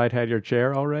Charlie Pride had your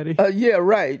chair already? Yeah,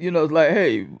 right. You know, it's like,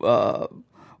 hey,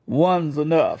 one's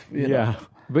enough. You know?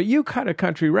 But you cut a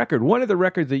country record. One of the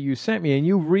records that you sent me, and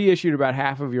you reissued about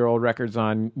half of your old records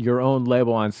on your own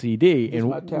label on CD. It's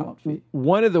my talent fee.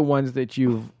 One of the ones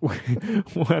you've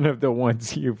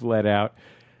let out.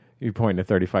 You're pointing to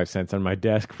 35 cents on my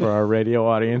desk for our radio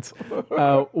audience.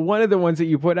 One of the ones that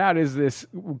you put out is this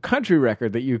country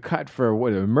record that you cut for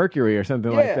Mercury or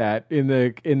something like that in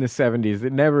the 70s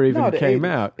that never even came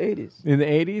out. 80s. In the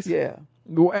 80s? Yeah.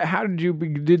 How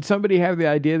did somebody have the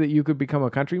idea that you could become a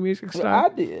country music star? Well, I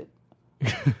did.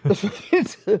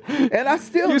 And I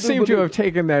still You seem to have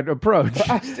taken that approach.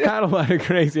 Had a lot of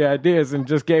crazy ideas and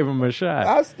just gave them a shot.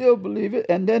 I still believe it.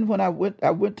 And then when I went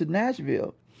to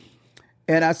Nashville.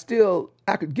 And I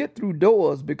could get through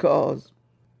doors because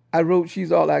I wrote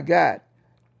She's All I Got.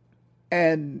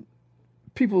 And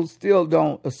people still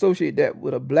don't associate that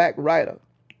with a black writer.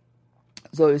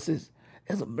 So it says,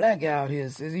 there's a black guy out here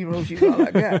that says he wrote She's All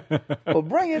I Got. Well,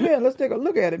 bring him in. Let's take a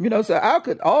look at him. You know, so I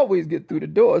could always get through the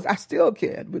doors. I still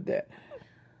can with that.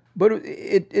 But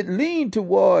it leaned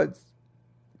towards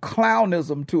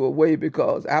clownism to a way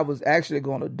because I was actually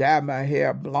going to dye my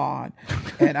hair blonde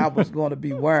and I was going to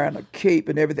be wearing a cape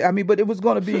and everything. I mean, but it was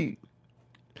going to be...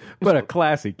 But a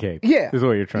classy cape is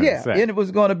what you're trying to say. Yeah, and it was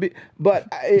going to be... But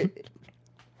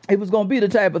it was going to be the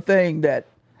type of thing that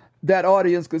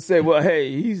audience could say, well, hey,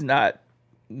 he's not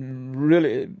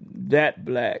really that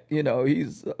black. You know,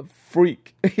 he's a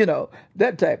freak. You know,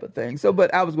 that type of thing. So,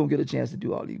 but I was going to get a chance to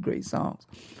do all these great songs.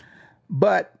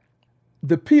 But...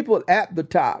 the people at the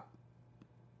top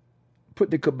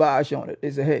put the kibosh on it. They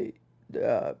say, hey...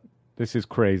 this is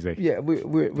crazy. Yeah,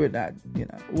 we're not, you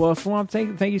know... Well, Swamp,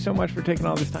 thank you so much for taking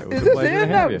all this time. It was a pleasure to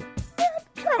have you.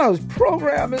 What kind of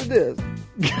program is this?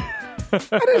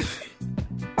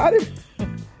 I didn't...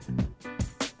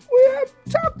 We have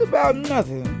talked about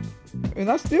nothing.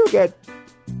 And I still got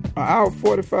an hour,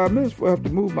 45 minutes before I have to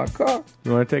move my car.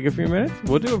 You want to take a few minutes?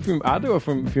 I'll do a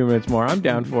few minutes more. I'm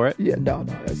down for it. Yeah, no,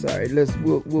 that's all right.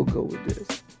 We'll go with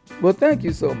this. Well, thank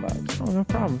you so much. Oh, no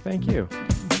problem. Thank you.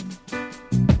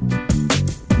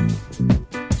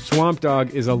 Swamp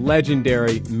Dogg is a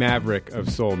legendary maverick of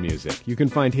soul music. You can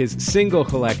find his single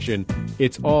collection,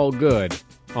 It's All Good,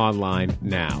 online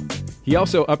now. He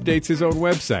also updates his own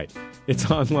website. It's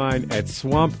online at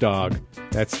swampdogg,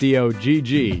 that's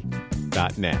DOGG.net.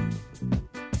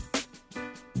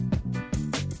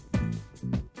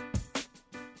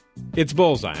 It's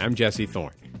Bullseye. I'm Jesse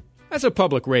Thorne. As a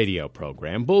public radio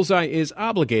program, Bullseye is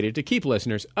obligated to keep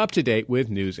listeners up to date with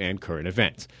news and current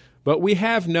events. But we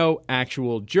have no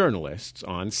actual journalists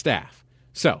on staff.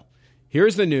 So,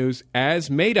 here's the news as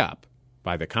made up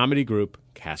by the comedy group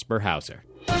Casper Hauser.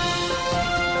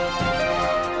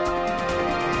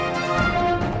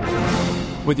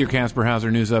 With your Casper Hauser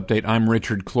News Update, I'm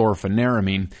Richard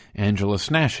Chlorpheniramine. Angela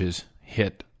Snash's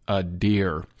hit a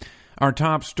deer. Our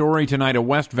top story tonight, a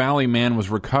West Valley man was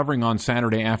recovering on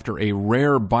Saturday after a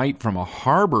rare bite from a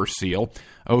harbor seal.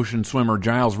 Ocean swimmer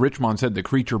Giles Richmond said the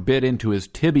creature bit into his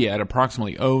tibia at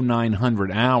approximately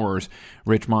 0900 hours.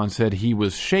 Richmond said he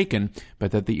was shaken, but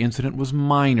that the incident was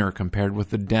minor compared with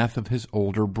the death of his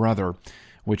older brother.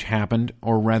 which happened,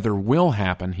 or rather will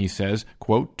happen, he says,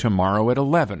 quote, tomorrow at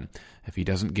 11, if he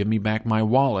doesn't give me back my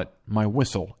wallet, my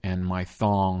whistle, and my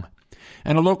thong.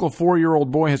 And a local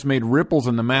 4-year-old boy has made ripples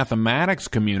in the mathematics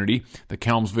community. The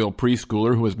Kelmsville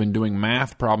preschooler, who has been doing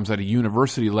math problems at a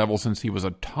university level since he was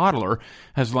a toddler,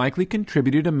 has likely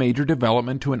contributed a major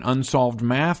development to an unsolved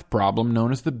math problem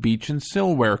known as the Beach and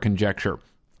Silware conjecture.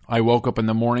 I woke up in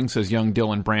the morning, says young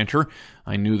Dylan Brancher.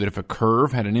 I knew that if a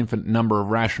curve had an infinite number of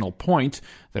rational points,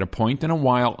 that a point in a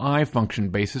while I function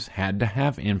basis had to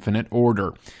have infinite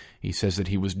order. He says that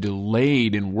he was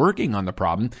delayed in working on the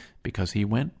problem because he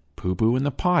went poo-poo in the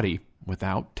potty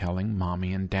without telling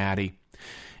mommy and daddy.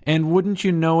 And wouldn't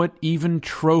you know it, even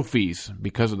trophies,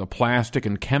 because of the plastic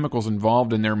and chemicals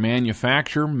involved in their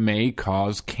manufacture, may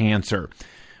cause cancer.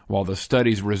 While the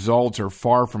study's results are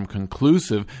far from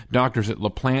conclusive, doctors at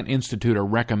LaPlante Institute are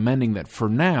recommending that for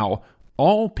now,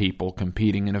 all people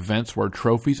competing in events where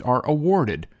trophies are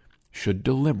awarded should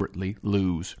deliberately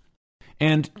lose.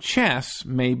 And chess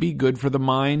may be good for the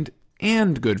mind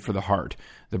and good for the heart.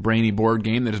 The brainy board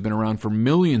game that has been around for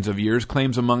millions of years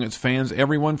claims among its fans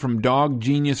everyone from dog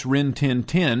genius Rin Tin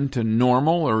Tin to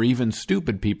normal or even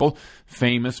stupid people,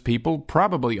 famous people,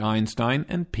 probably Einstein,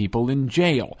 and people in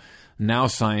jail. Now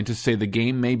scientists say the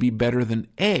game may be better than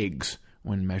eggs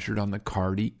when measured on the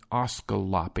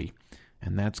cardioscopy.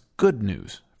 And that's good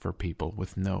news for people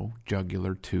with no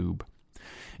jugular tube.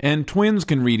 And twins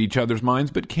can read each other's minds,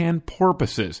 but can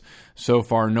porpoises? So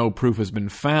far, no proof has been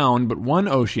found, but one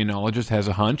oceanologist has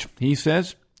a hunch. He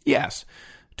says, yes.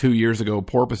 2 years ago,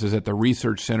 porpoises at the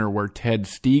research center where Ted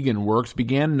Stegen works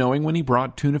began knowing when he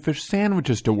brought tuna fish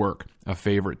sandwiches to work, a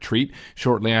favorite treat.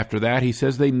 Shortly after that, he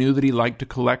says they knew that he liked to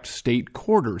collect state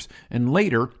quarters, and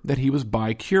later that he was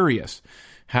bi-curious.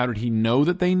 How did he know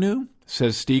that they knew?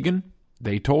 Says Stegen,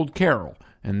 they told Carol,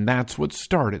 and that's what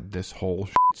started this whole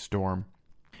shitstorm.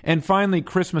 And finally,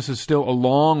 Christmas is still a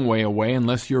long way away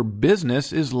unless your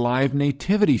business is live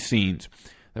nativity scenes.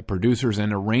 The producers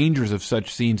and arrangers of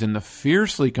such scenes in the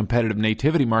fiercely competitive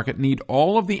nativity market need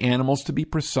all of the animals to be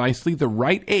precisely the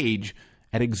right age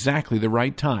at exactly the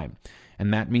right time.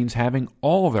 And that means having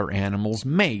all their animals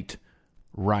mate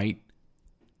right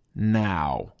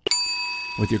now.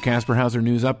 With your Casper Hauser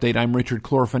News Update, I'm Richard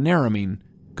Chlorphenaramine.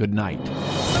 Good night.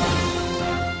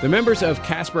 The members of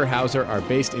Casper Hauser are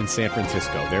based in San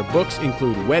Francisco. Their books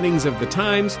include Weddings of the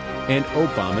Times and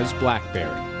Obama's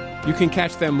Blackberry. You can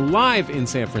catch them live in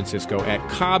San Francisco at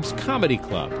Cobb's Comedy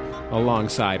Club,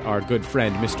 alongside our good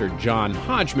friend Mr. John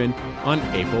Hodgman on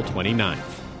April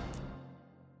 29th.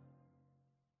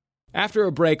 After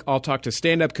a break, I'll talk to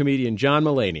stand-up comedian John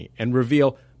Mulaney and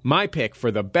reveal my pick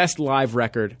for the best live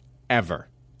record ever.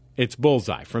 It's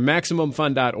Bullseye from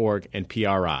MaximumFun.org and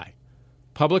PRI.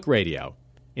 Public Radio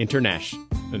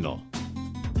International.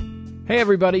 Hey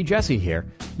everybody, Jesse here.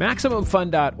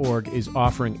 MaximumFun.org is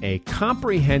offering a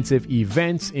comprehensive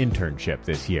events internship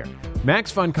this year.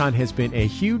 MaxFunCon has been a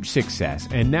huge success,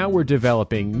 and now we're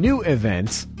developing new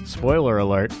events, spoiler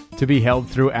alert, to be held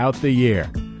throughout the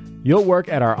year. You'll work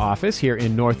at our office here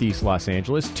in Northeast Los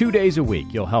Angeles 2 days a week.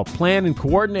 You'll help plan and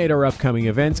coordinate our upcoming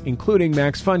events, including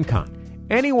MaxFunCon.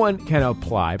 Anyone can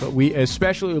apply, but we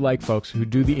especially like folks who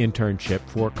do the internship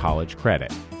for college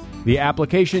credit. The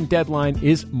application deadline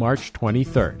is March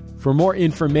 23rd. For more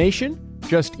information,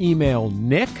 just email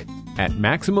Nick at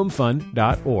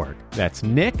MaximumFun.org. That's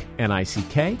Nick,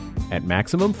 N-I-C-K, at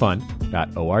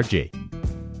MaximumFun.org.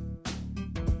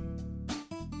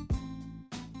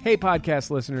 Hey,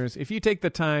 podcast listeners, if you take the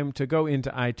time to go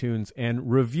into iTunes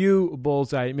and review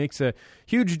Bullseye, it makes a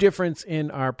huge difference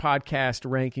in our podcast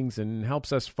rankings and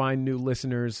helps us find new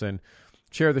listeners and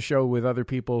share the show with other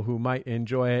people who might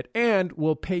enjoy it, and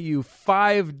we'll pay you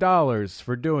 $5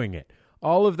 for doing it.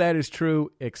 All of that is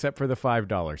true except for the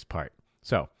 $5 part.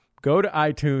 So go to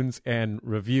iTunes and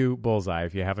review Bullseye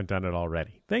if you haven't done it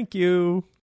already. Thank you.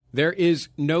 There is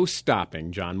no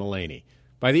stopping John Mulaney.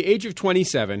 By the age of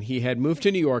 27, he had moved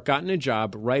to New York, gotten a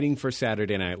job writing for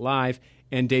Saturday Night Live,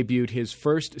 and debuted his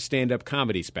first stand-up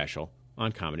comedy special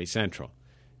on Comedy Central.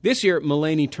 This year,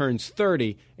 Mulaney turns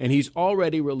 30, and he's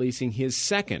already releasing his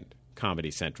second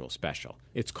Comedy Central special.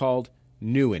 It's called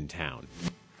New in Town.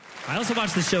 I also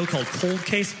watched the show called Cold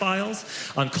Case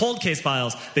Files. On Cold Case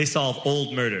Files, they solve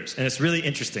old murders. And it's really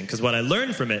interesting, because what I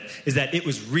learned from it is that it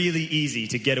was really easy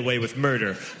to get away with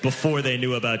murder before they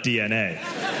knew about DNA.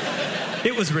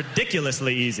 It was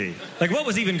ridiculously easy. Like, what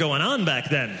was even going on back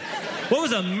then? What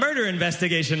was a murder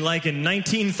investigation like in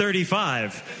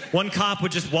 1935? One cop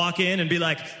would just walk in and be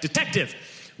like, "Detective,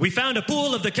 we found a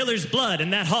pool of the killer's blood in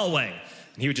that hallway."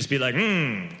 And he would just be like,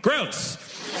 gross.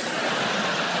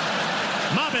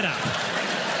 Mop it up.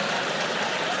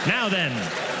 Now then,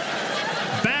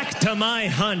 back to my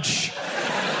hunch.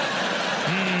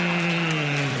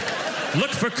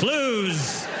 Look for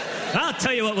clues. I'll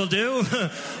tell you what we'll do.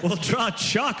 We'll draw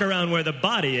chalk around where the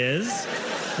body is.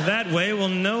 That way we'll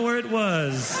know where it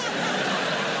was.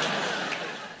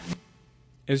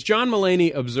 As John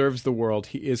Mulaney observes the world,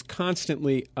 he is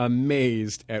constantly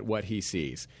amazed at what he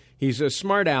sees. He's a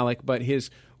smart aleck, but his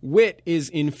wit is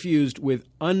infused with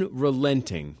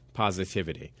unrelenting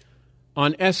positivity.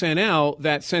 On SNL,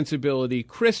 that sensibility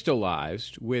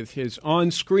crystallized with his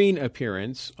on-screen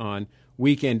appearance on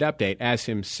Weekend Update as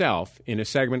himself in a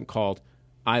segment called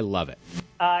I Love It.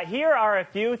 Here are a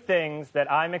few things that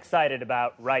I'm excited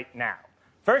about right now.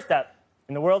 First up,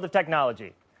 in the world of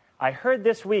technology, I heard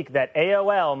this week that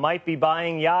AOL might be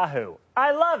buying Yahoo.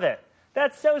 I love it.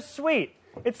 That's so sweet.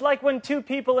 It's like when two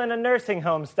people in a nursing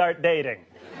home start dating.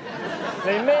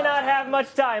 They may not have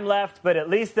much time left, but at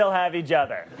least they'll have each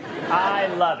other. I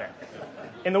love it.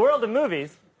 In the world of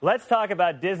movies, let's talk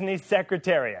about Disney's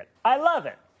Secretariat. I love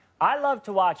it. I love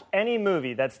to watch any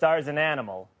movie that stars an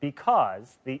animal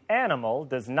because the animal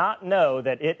does not know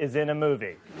that it is in a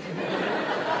movie.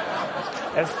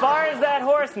 As far as that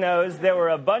horse knows, there were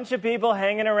a bunch of people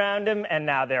hanging around him, and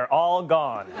now they're all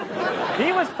gone.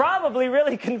 He was probably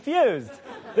really confused.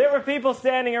 There were people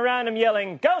standing around him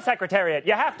yelling, "Go, Secretariat,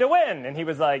 you have to win!" And he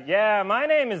was like, "Yeah, my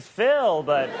name is Phil,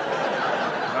 but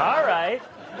all right."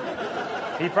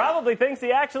 He probably thinks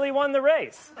he actually won the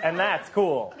race, and that's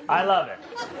cool. I love it.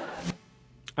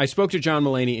 I spoke to John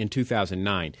Mulaney in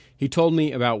 2009. He told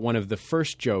me about one of the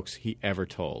first jokes he ever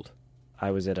told. I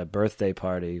was at a birthday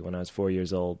party when I was 4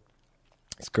 years old.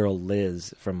 This girl,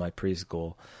 Liz, from my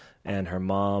preschool, and her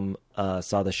mom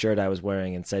saw the shirt I was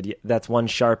wearing and said, "That's one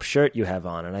sharp shirt you have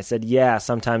on." And I said, "Yeah,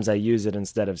 sometimes I use it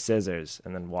instead of scissors,"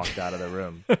 and then walked out of the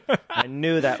room. I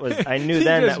knew then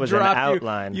that was an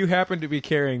outline. You happened to be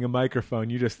carrying a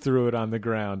microphone. You just threw it on the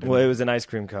ground. Well, it was an ice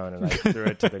cream cone, and I threw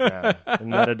it to the ground.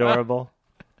 Isn't that adorable?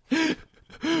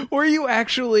 Were you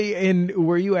actually in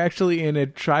a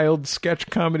child sketch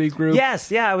comedy group? Yes,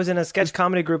 yeah, I was in a sketch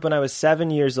comedy group when I was 7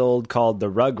 years old called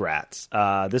the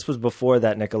Rugrats. This was before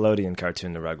that Nickelodeon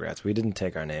cartoon, the Rugrats. We didn't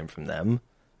take our name from them.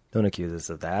 Don't accuse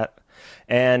us of that.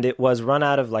 And it was run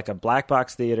out of like a black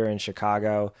box theater in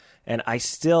Chicago. And I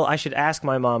should ask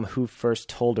my mom who first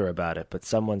told her about it, but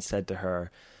someone said to her,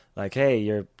 like, "Hey,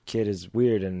 your kid is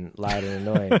weird and loud and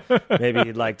annoying. Maybe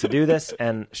you'd like to do this?"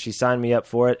 And she signed me up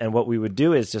for it. And what we would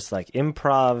do is just like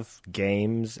improv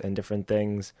games and different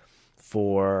things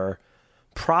for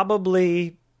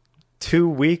probably 2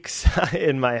 weeks.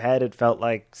 In my head, it felt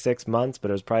like 6 months,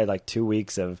 but it was probably like 2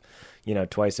 weeks of,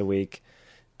 twice a week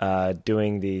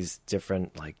doing these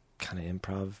different like kind of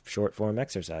improv short form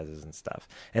exercises and stuff.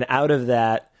 And out of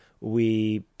that,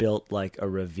 we built like a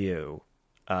review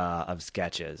of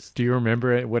sketches. Do you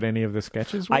remember what any of the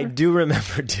sketches were? I do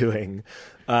remember doing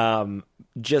Dana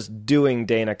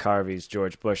Carvey's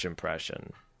George Bush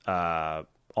impression,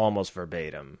 almost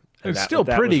verbatim. It's still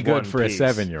pretty good for a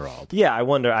 7-year-old. Yeah,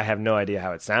 I have no idea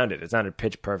how it sounded. It sounded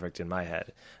pitch perfect in my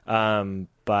head.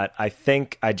 But I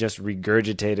think I just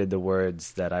regurgitated the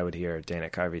words that I would hear Dana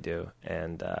Carvey do,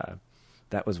 and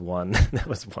that was one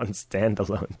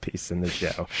standalone piece in the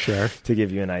show. Sure. To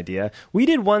give you an idea. We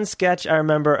did one sketch, I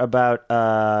remember, about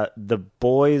the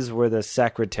boys were the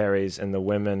secretaries and the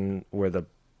women were the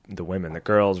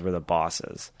girls were the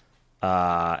bosses.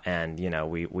 And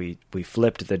we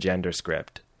flipped the gender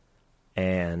script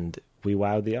and we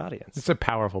wowed the audience. It's a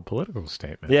powerful political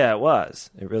statement. Yeah, it was.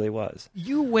 It really was.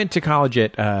 You went to college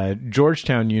at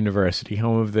Georgetown University,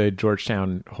 home of the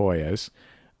Georgetown Hoyas.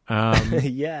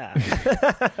 Yeah.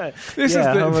 This is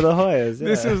home of the Hoyas. Yeah.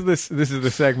 This is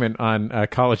the segment on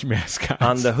college mascots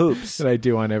on the hoops that I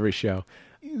do on every show.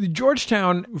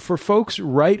 Georgetown, for folks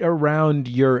right around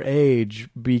your age,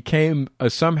 became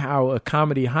somehow a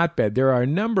comedy hotbed. There are a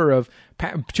number of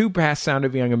two past Sound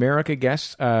of Young America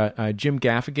guests, Jim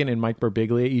Gaffigan and Mike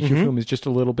Birbiglia, each of whom is just a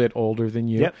little bit older than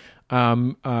you.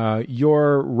 Yep.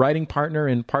 Your writing partner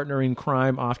and partner in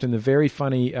crime, often the very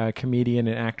funny comedian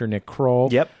and actor Nick Kroll.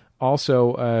 Yep.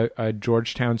 Also a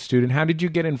Georgetown student. How did you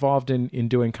get involved in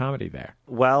doing comedy there?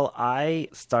 Well, I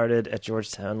started at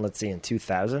Georgetown, in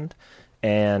 2000.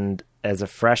 And as a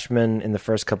freshman, in the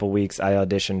first couple weeks, I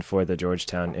auditioned for the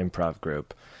Georgetown Improv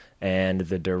Group. And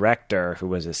the director, who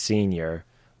was a senior,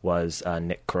 was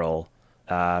Nick Kroll.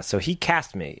 So he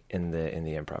cast me in the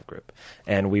improv group.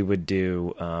 And we would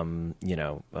do,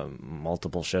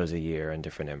 multiple shows a year and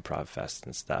different improv fests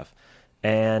and stuff.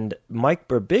 And Mike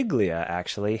Birbiglia,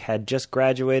 actually, had just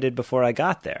graduated before I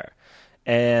got there.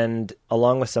 And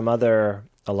along with some other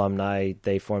alumni,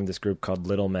 they formed this group called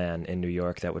Little Man in New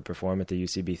York that would perform at the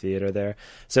UCB Theater there.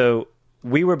 So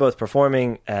we were both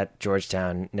performing at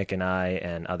Georgetown, Nick and I,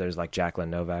 and others like Jacqueline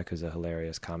Novak, who's a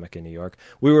hilarious comic in New York.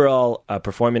 We were all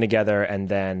performing together, and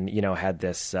then, had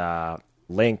this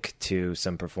link to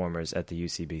some performers at the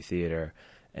UCB Theater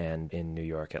and in New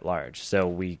York at large. So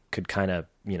we could kind of,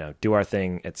 do our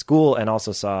thing at school, and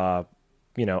also saw,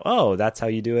 oh, that's how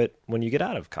you do it when you get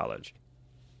out of college.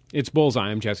 It's Bullseye.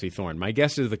 I'm Jesse Thorne. My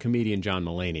guest is the comedian John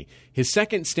Mulaney. His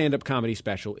second stand-up comedy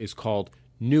special is called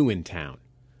New in Town.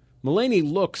 Mulaney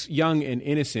looks young and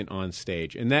innocent on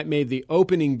stage, and that made the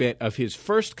opening bit of his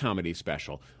first comedy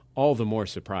special all the more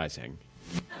surprising.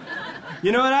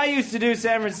 You know what I used to do,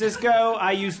 San Francisco?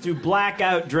 I used to black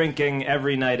out drinking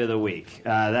every night of the week.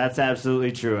 That's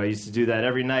absolutely true. I used to do that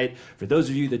every night. For those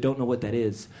of you that don't know what that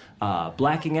is,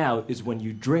 blacking out is when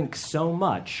you drink so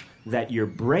much that your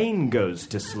brain goes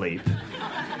to sleep,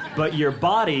 but your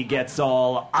body gets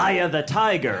all Eye of the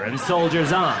Tiger and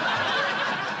Soldiers On.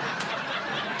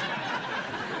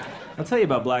 I'll tell you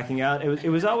about blacking out. It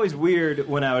was always weird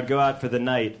when I would go out for the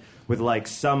night with like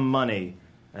some money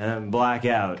and black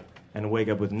out and wake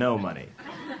up with no money.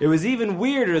 It was even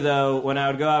weirder though when I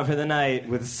would go out for the night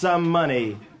with some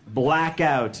money, black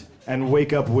out, and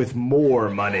wake up with more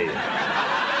money.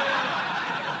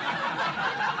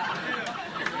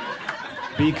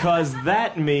 Because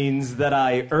that means that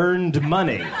I earned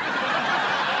money.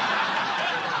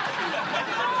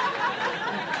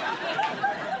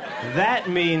 That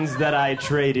means that I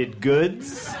traded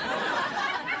goods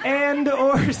and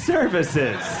or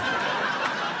services.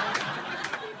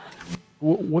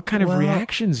 What kind of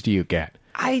reactions do you get?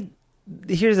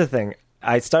 Here's the thing.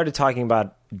 I started talking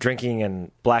about drinking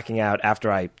and blacking out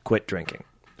after I quit drinking.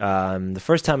 The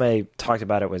first time I talked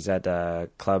about it was at a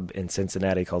club in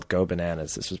Cincinnati called Go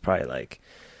Bananas. This was probably like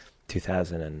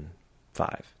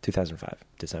 2005,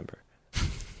 December.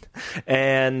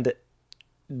 And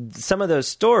some of those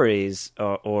stories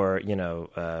or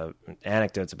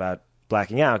anecdotes about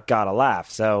blacking out got a laugh.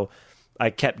 So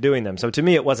I kept doing them. So to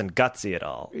me, it wasn't gutsy at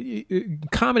all.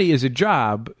 Comedy is a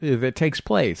job that takes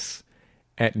place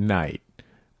at night.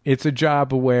 It's a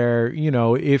job where,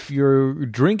 if you're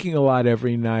drinking a lot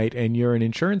every night and you're an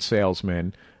insurance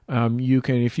salesman,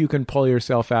 if you can pull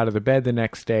yourself out of the bed the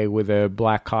next day with a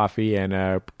black coffee and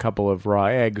a couple of raw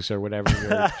eggs or whatever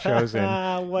you're chosen.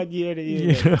 What year do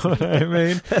you know what I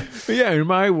mean? But yeah, in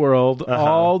my world,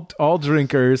 all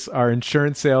drinkers are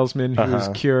insurance salesmen whose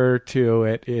cure to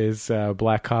it is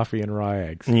black coffee and raw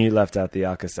eggs. And you left out the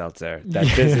Alka-Seltzer. That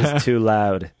fizz is too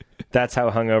loud. That's how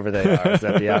hungover they are, is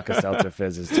that the Alka-Seltzer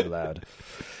fizz is too loud.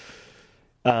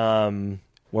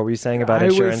 What were you saying about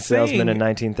insurance salesmen in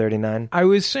 1939? I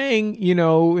was saying,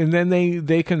 and then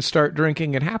they can start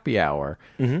drinking at happy hour.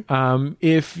 Mm-hmm.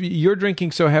 If you're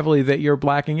drinking so heavily that you're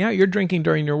blacking out, you're drinking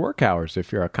during your work hours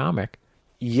if you're a comic.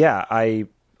 Yeah, I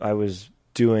was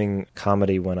doing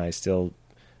comedy when I still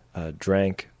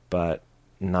drank, but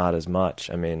not as much.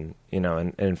 I mean,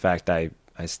 and in fact, I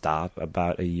stopped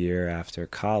about a year after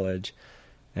college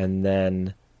and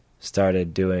then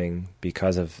started doing,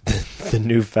 because of the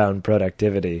newfound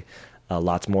productivity,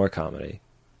 lots more comedy.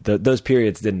 Those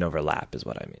periods didn't overlap is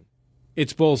what I mean.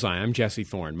 It's Bullseye. I'm Jesse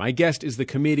Thorne. My guest is the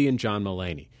comedian John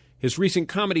Mulaney. His recent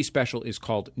comedy special is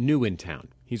called New in Town.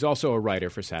 He's also a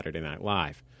writer for Saturday Night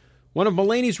Live. One of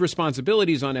Mulaney's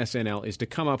responsibilities on SNL is to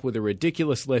come up with a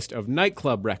ridiculous list of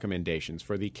nightclub recommendations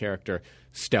for the character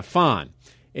Stefan,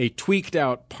 a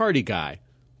tweaked-out party guy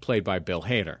played by Bill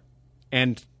Hader.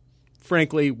 And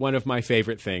frankly, one of my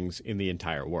favorite things in the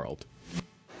entire world.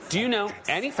 Do you know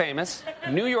any famous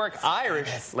New York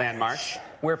Irish landmarks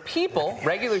where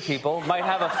regular people, might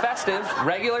have a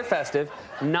regular festive,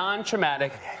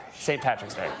 non-traumatic St.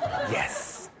 Patrick's Day?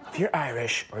 Yes. If you're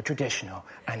Irish or traditional,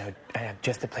 I know I have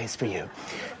just the place for you.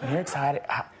 New York's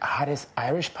hottest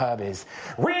Irish pub is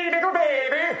Wee Nickel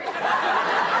Baby!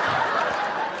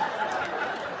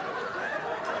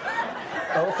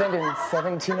 Opened in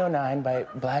 1709 by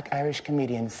black Irish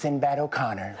comedian Sinbad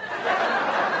O'Connor.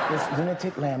 This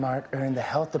lunatic landmark earned the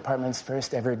health department's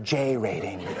first ever J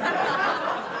rating.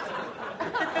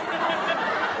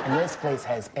 And this place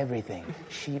has everything.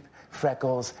 Sheep,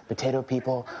 freckles, potato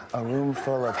people, a room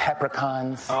full of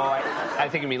hepricons. Oh, I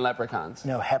think you mean leprechauns.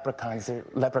 No, hepricons. They're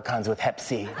leprechauns with hep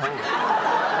C.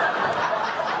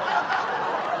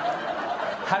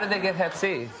 How did they get hep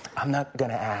C? I'm not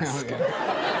gonna ask.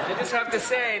 I just have to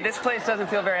say, this place doesn't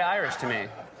feel very Irish to me.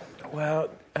 Well,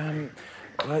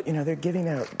 they're giving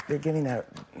out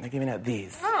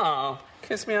these. Oh,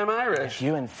 kiss me, I'm Irish. If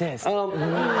you insist.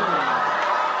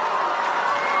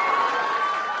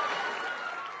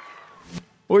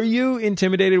 Were you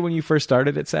intimidated when you first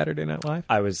started at Saturday Night Live?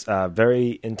 I was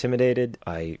very intimidated.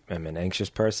 I am an anxious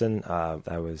person.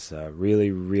 I was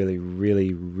really, really,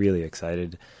 really, really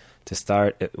excited to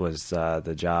start. It was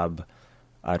the job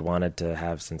I'd wanted to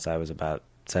have since I was about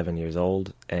 7 years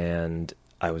old, and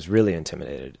I was really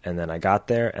intimidated. And then I got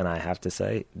there, and I have to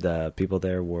say, the people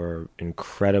there were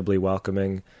incredibly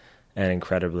welcoming and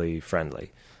incredibly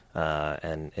friendly.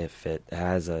 And if it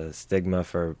has a stigma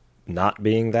for not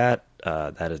being that,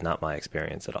 that is not my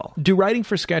experience at all. Do writing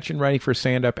for sketch and writing for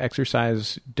stand-up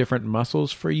exercise different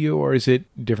muscles for you, or is it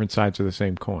different sides of the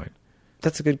same coin?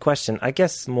 That's a good question. I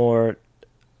guess more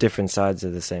different sides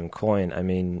of the same coin. I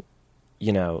mean,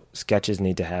 you know, sketches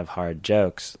need to have hard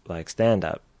jokes like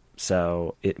stand-up.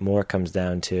 So it more comes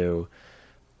down to,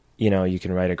 you know, you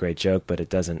can write a great joke, but it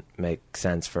doesn't make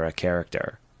sense for a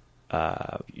character.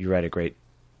 You write a great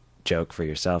joke for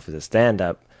yourself as a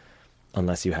stand-up,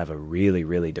 unless you have a really,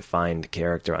 really defined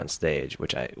character on stage,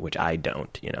 which I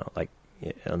don't, you know, like,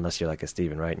 unless you're like a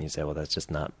Stephen Wright and you say, well, that's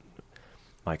just not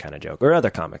my kind of joke, or other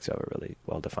comics who have a really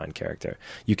well-defined character.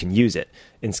 You can use it.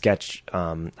 In sketch,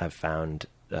 I've found,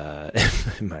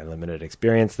 in my limited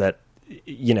experience, that,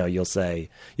 you know,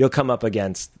 you'll come up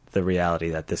against the reality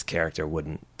that this character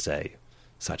wouldn't say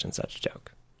such and such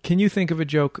joke. Can you think of a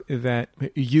joke that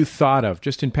you thought of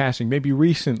just in passing, maybe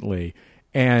recently,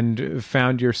 and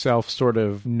found yourself sort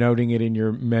of noting it in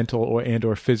your mental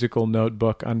or physical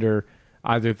notebook under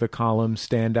either the column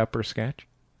stand-up or sketch?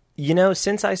 You know,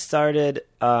 since I started,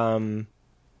 and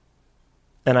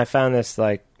I found this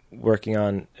like working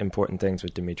on Important Things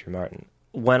with Demetri Martin.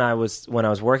 When I was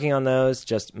working on those,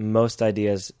 just most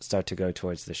ideas start to go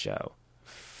towards the show.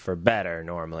 For better,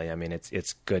 normally. I mean,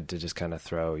 it's good to just kind of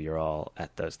throw your all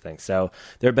at those things. So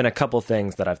there have been a couple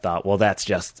things that I've thought, well, that's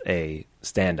just a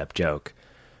stand-up joke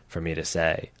for me to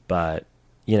say. But,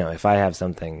 you know, if I have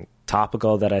something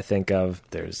topical that I think of,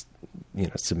 there's, you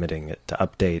know, submitting it to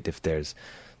Update. If there's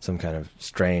some kind of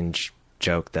strange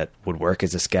joke that would work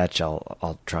as a sketch,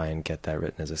 I'll try and get that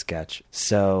written as a sketch.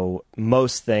 So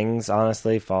most things,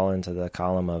 honestly, fall into the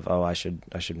column of, oh, I should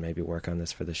maybe work on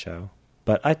this for the show.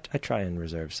 But I try and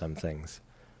reserve some things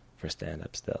for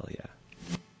stand-up still, yeah.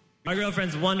 My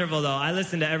girlfriend's wonderful, though. I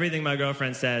listen to everything my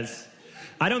girlfriend says.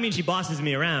 I don't mean she bosses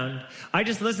me around. I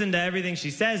just listen to everything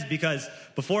she says because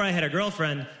before I had a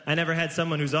girlfriend, I never had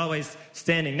someone who's always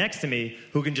standing next to me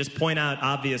who can just point out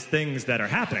obvious things that are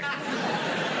happening.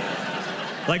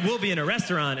 Like, we'll be in a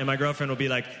restaurant, and my girlfriend will be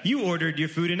like, you ordered your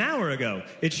food an hour ago.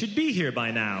 It should be here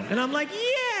by now. And I'm like,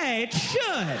 yeah, it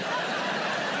should.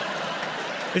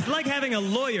 It's like having a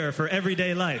lawyer for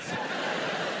everyday life.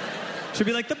 She'll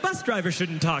be like, the bus driver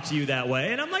shouldn't talk to you that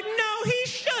way. And I'm like, no, he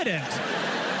shouldn't.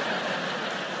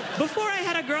 Before I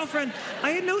had a girlfriend, I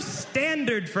had no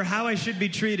standard for how I should be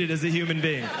treated as a human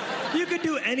being. You could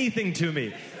do anything to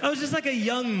me. I was just like a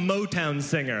young Motown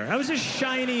singer. I was just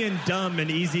shiny and dumb and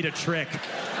easy to trick.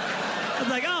 I was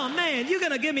like, oh, man, you're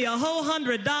going to give me a whole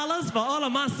 $100 for all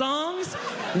of my songs?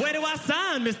 Where do I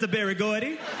sign, Mr. Berry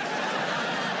Gordy?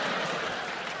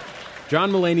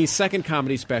 John Mulaney's second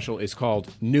comedy special is called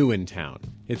New in Town.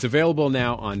 It's available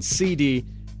now on CD,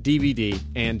 DVD,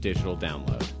 and digital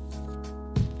download.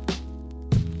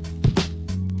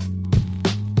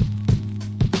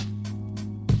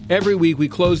 Every week, we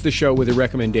close the show with a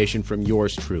recommendation from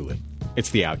yours truly. It's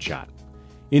The Outshot.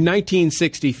 In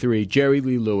 1963, Jerry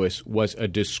Lee Lewis was a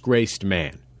disgraced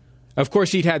man. Of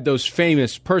course, he'd had those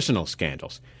famous personal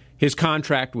scandals. His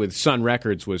contract with Sun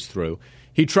Records was through.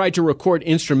 He tried to record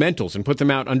instrumentals and put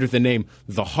them out under the name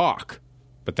The Hawk,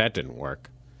 but that didn't work.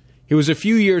 He was a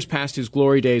few years past his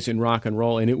glory days in rock and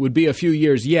roll, and it would be a few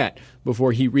years yet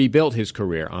before he rebuilt his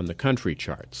career on the country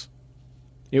charts.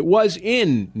 It was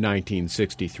in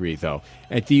 1963, though,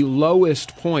 at the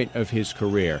lowest point of his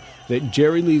career, that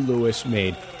Jerry Lee Lewis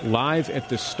made Live at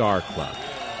the Star Club,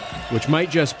 which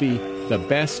might just be the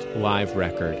best live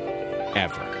record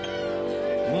ever.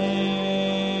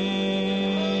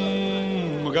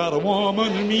 I got a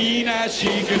woman mean as she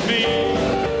can be.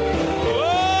 Oh,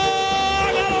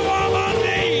 I got a woman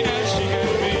mean as she can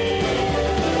be.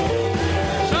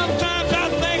 Sometimes I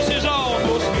think she's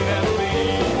almost mean as me.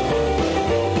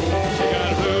 She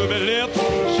got ruby lips,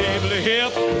 shapely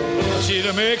hip.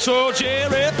 She'll make so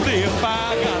Jerry flip.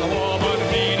 I got a woman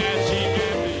mean as she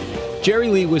can be. Jerry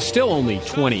Lee was still only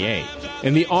 28.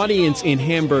 And the audience in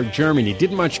Hamburg, Germany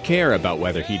didn't much care about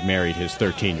whether he'd married his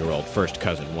 13-year-old first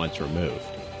cousin once removed.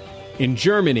 In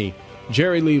Germany,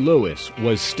 Jerry Lee Lewis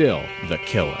was still the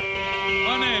killer.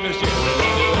 My name is Jerry Lee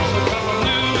Lewis. I come from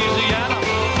Louisiana.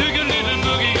 Do your little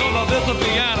boogie on this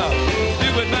piano.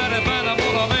 Do it 95, I'm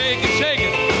gonna make it shake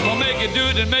it. I'll make it do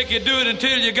it and make you do it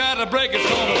until you gotta break it.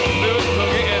 Gonna do it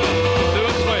boogie and do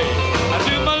it sway. I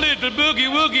do my little boogie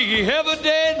woogie every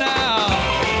day now.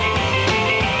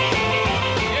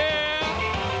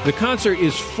 The concert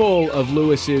is full of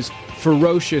Lewis's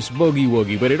ferocious boogie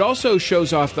woogie, but it also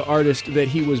shows off the artist that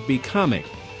he was becoming,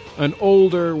 an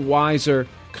older, wiser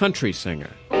country singer.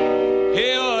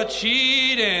 You're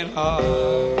cheating hard.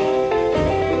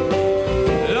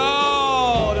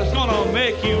 Lord, it's gonna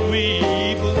make you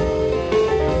weep.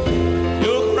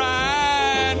 You'll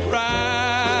cry and cry.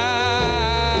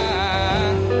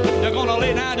 You're gonna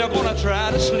lay down, you're gonna try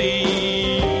to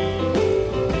sleep.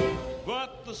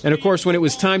 And of course, when it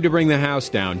was time to bring the house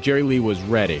down, Jerry Lee was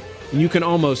ready. And you can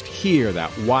almost hear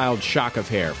that wild shock of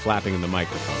hair flapping in the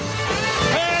microphone.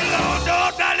 Hello,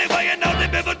 don't darling, well, you know the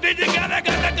people did you gotta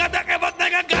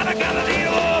everything I gotta need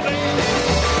over.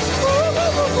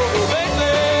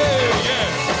 Baby, yeah.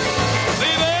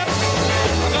 Baby,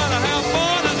 I gotta have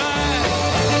fun tonight.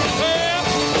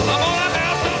 Well, I'm gonna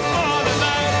have some fun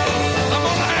tonight. I'm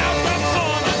gonna have some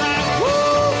fun tonight.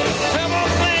 Woo!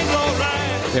 Everything's all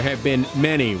right. There have been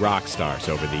many rock stars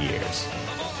over the years,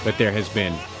 but there has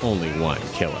been only one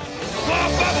killer.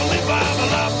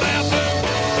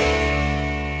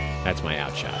 That's my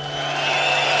outshot.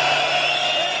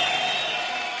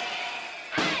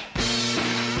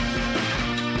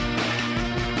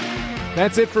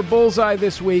 That's it for Bullseye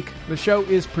this week. The show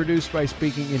is produced by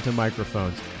Speaking Into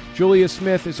Microphones. Julia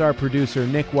Smith is our producer,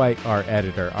 Nick White our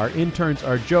editor. Our interns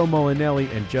are Joe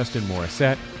Molinelli and Justin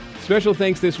Morissette. Special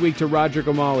thanks this week to Roger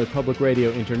Gamal at Public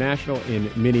Radio International in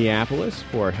Minneapolis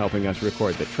for helping us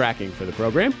record the tracking for the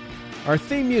program. Our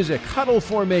theme music, Huddle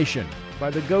Formation, by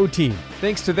the Go Team.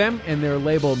 Thanks to them and their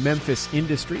label Memphis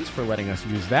Industries for letting us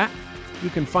use that. You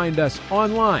can find us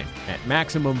online at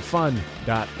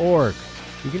MaximumFun.org.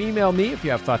 You can email me if you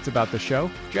have thoughts about the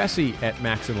show, Jesse at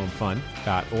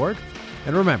MaximumFun.org.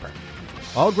 And remember,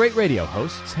 all great radio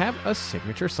hosts have a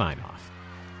signature sign-off.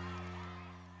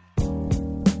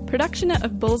 Production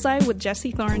of Bullseye with Jesse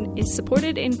Thorne is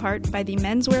supported in part by the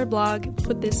menswear blog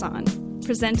Put This On,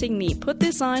 presenting the Put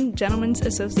This On Gentlemen's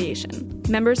Association.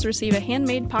 Members receive a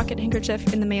handmade pocket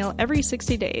handkerchief in the mail every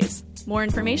 60 days. More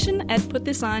information at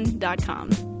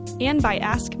putthison.com. And by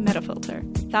Ask Metafilter.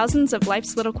 Thousands of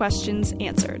life's little questions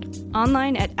answered.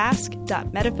 Online at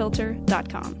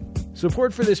ask.metafilter.com.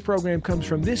 Support for this program comes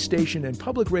from this station and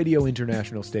Public Radio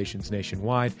International stations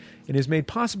nationwide and is made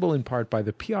possible in part by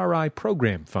the PRI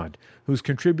Program Fund, whose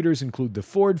contributors include the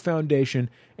Ford Foundation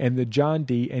and the John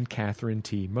D. and Catherine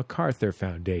T. MacArthur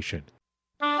Foundation.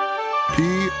 PRI,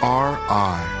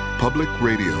 Public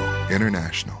Radio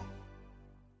International.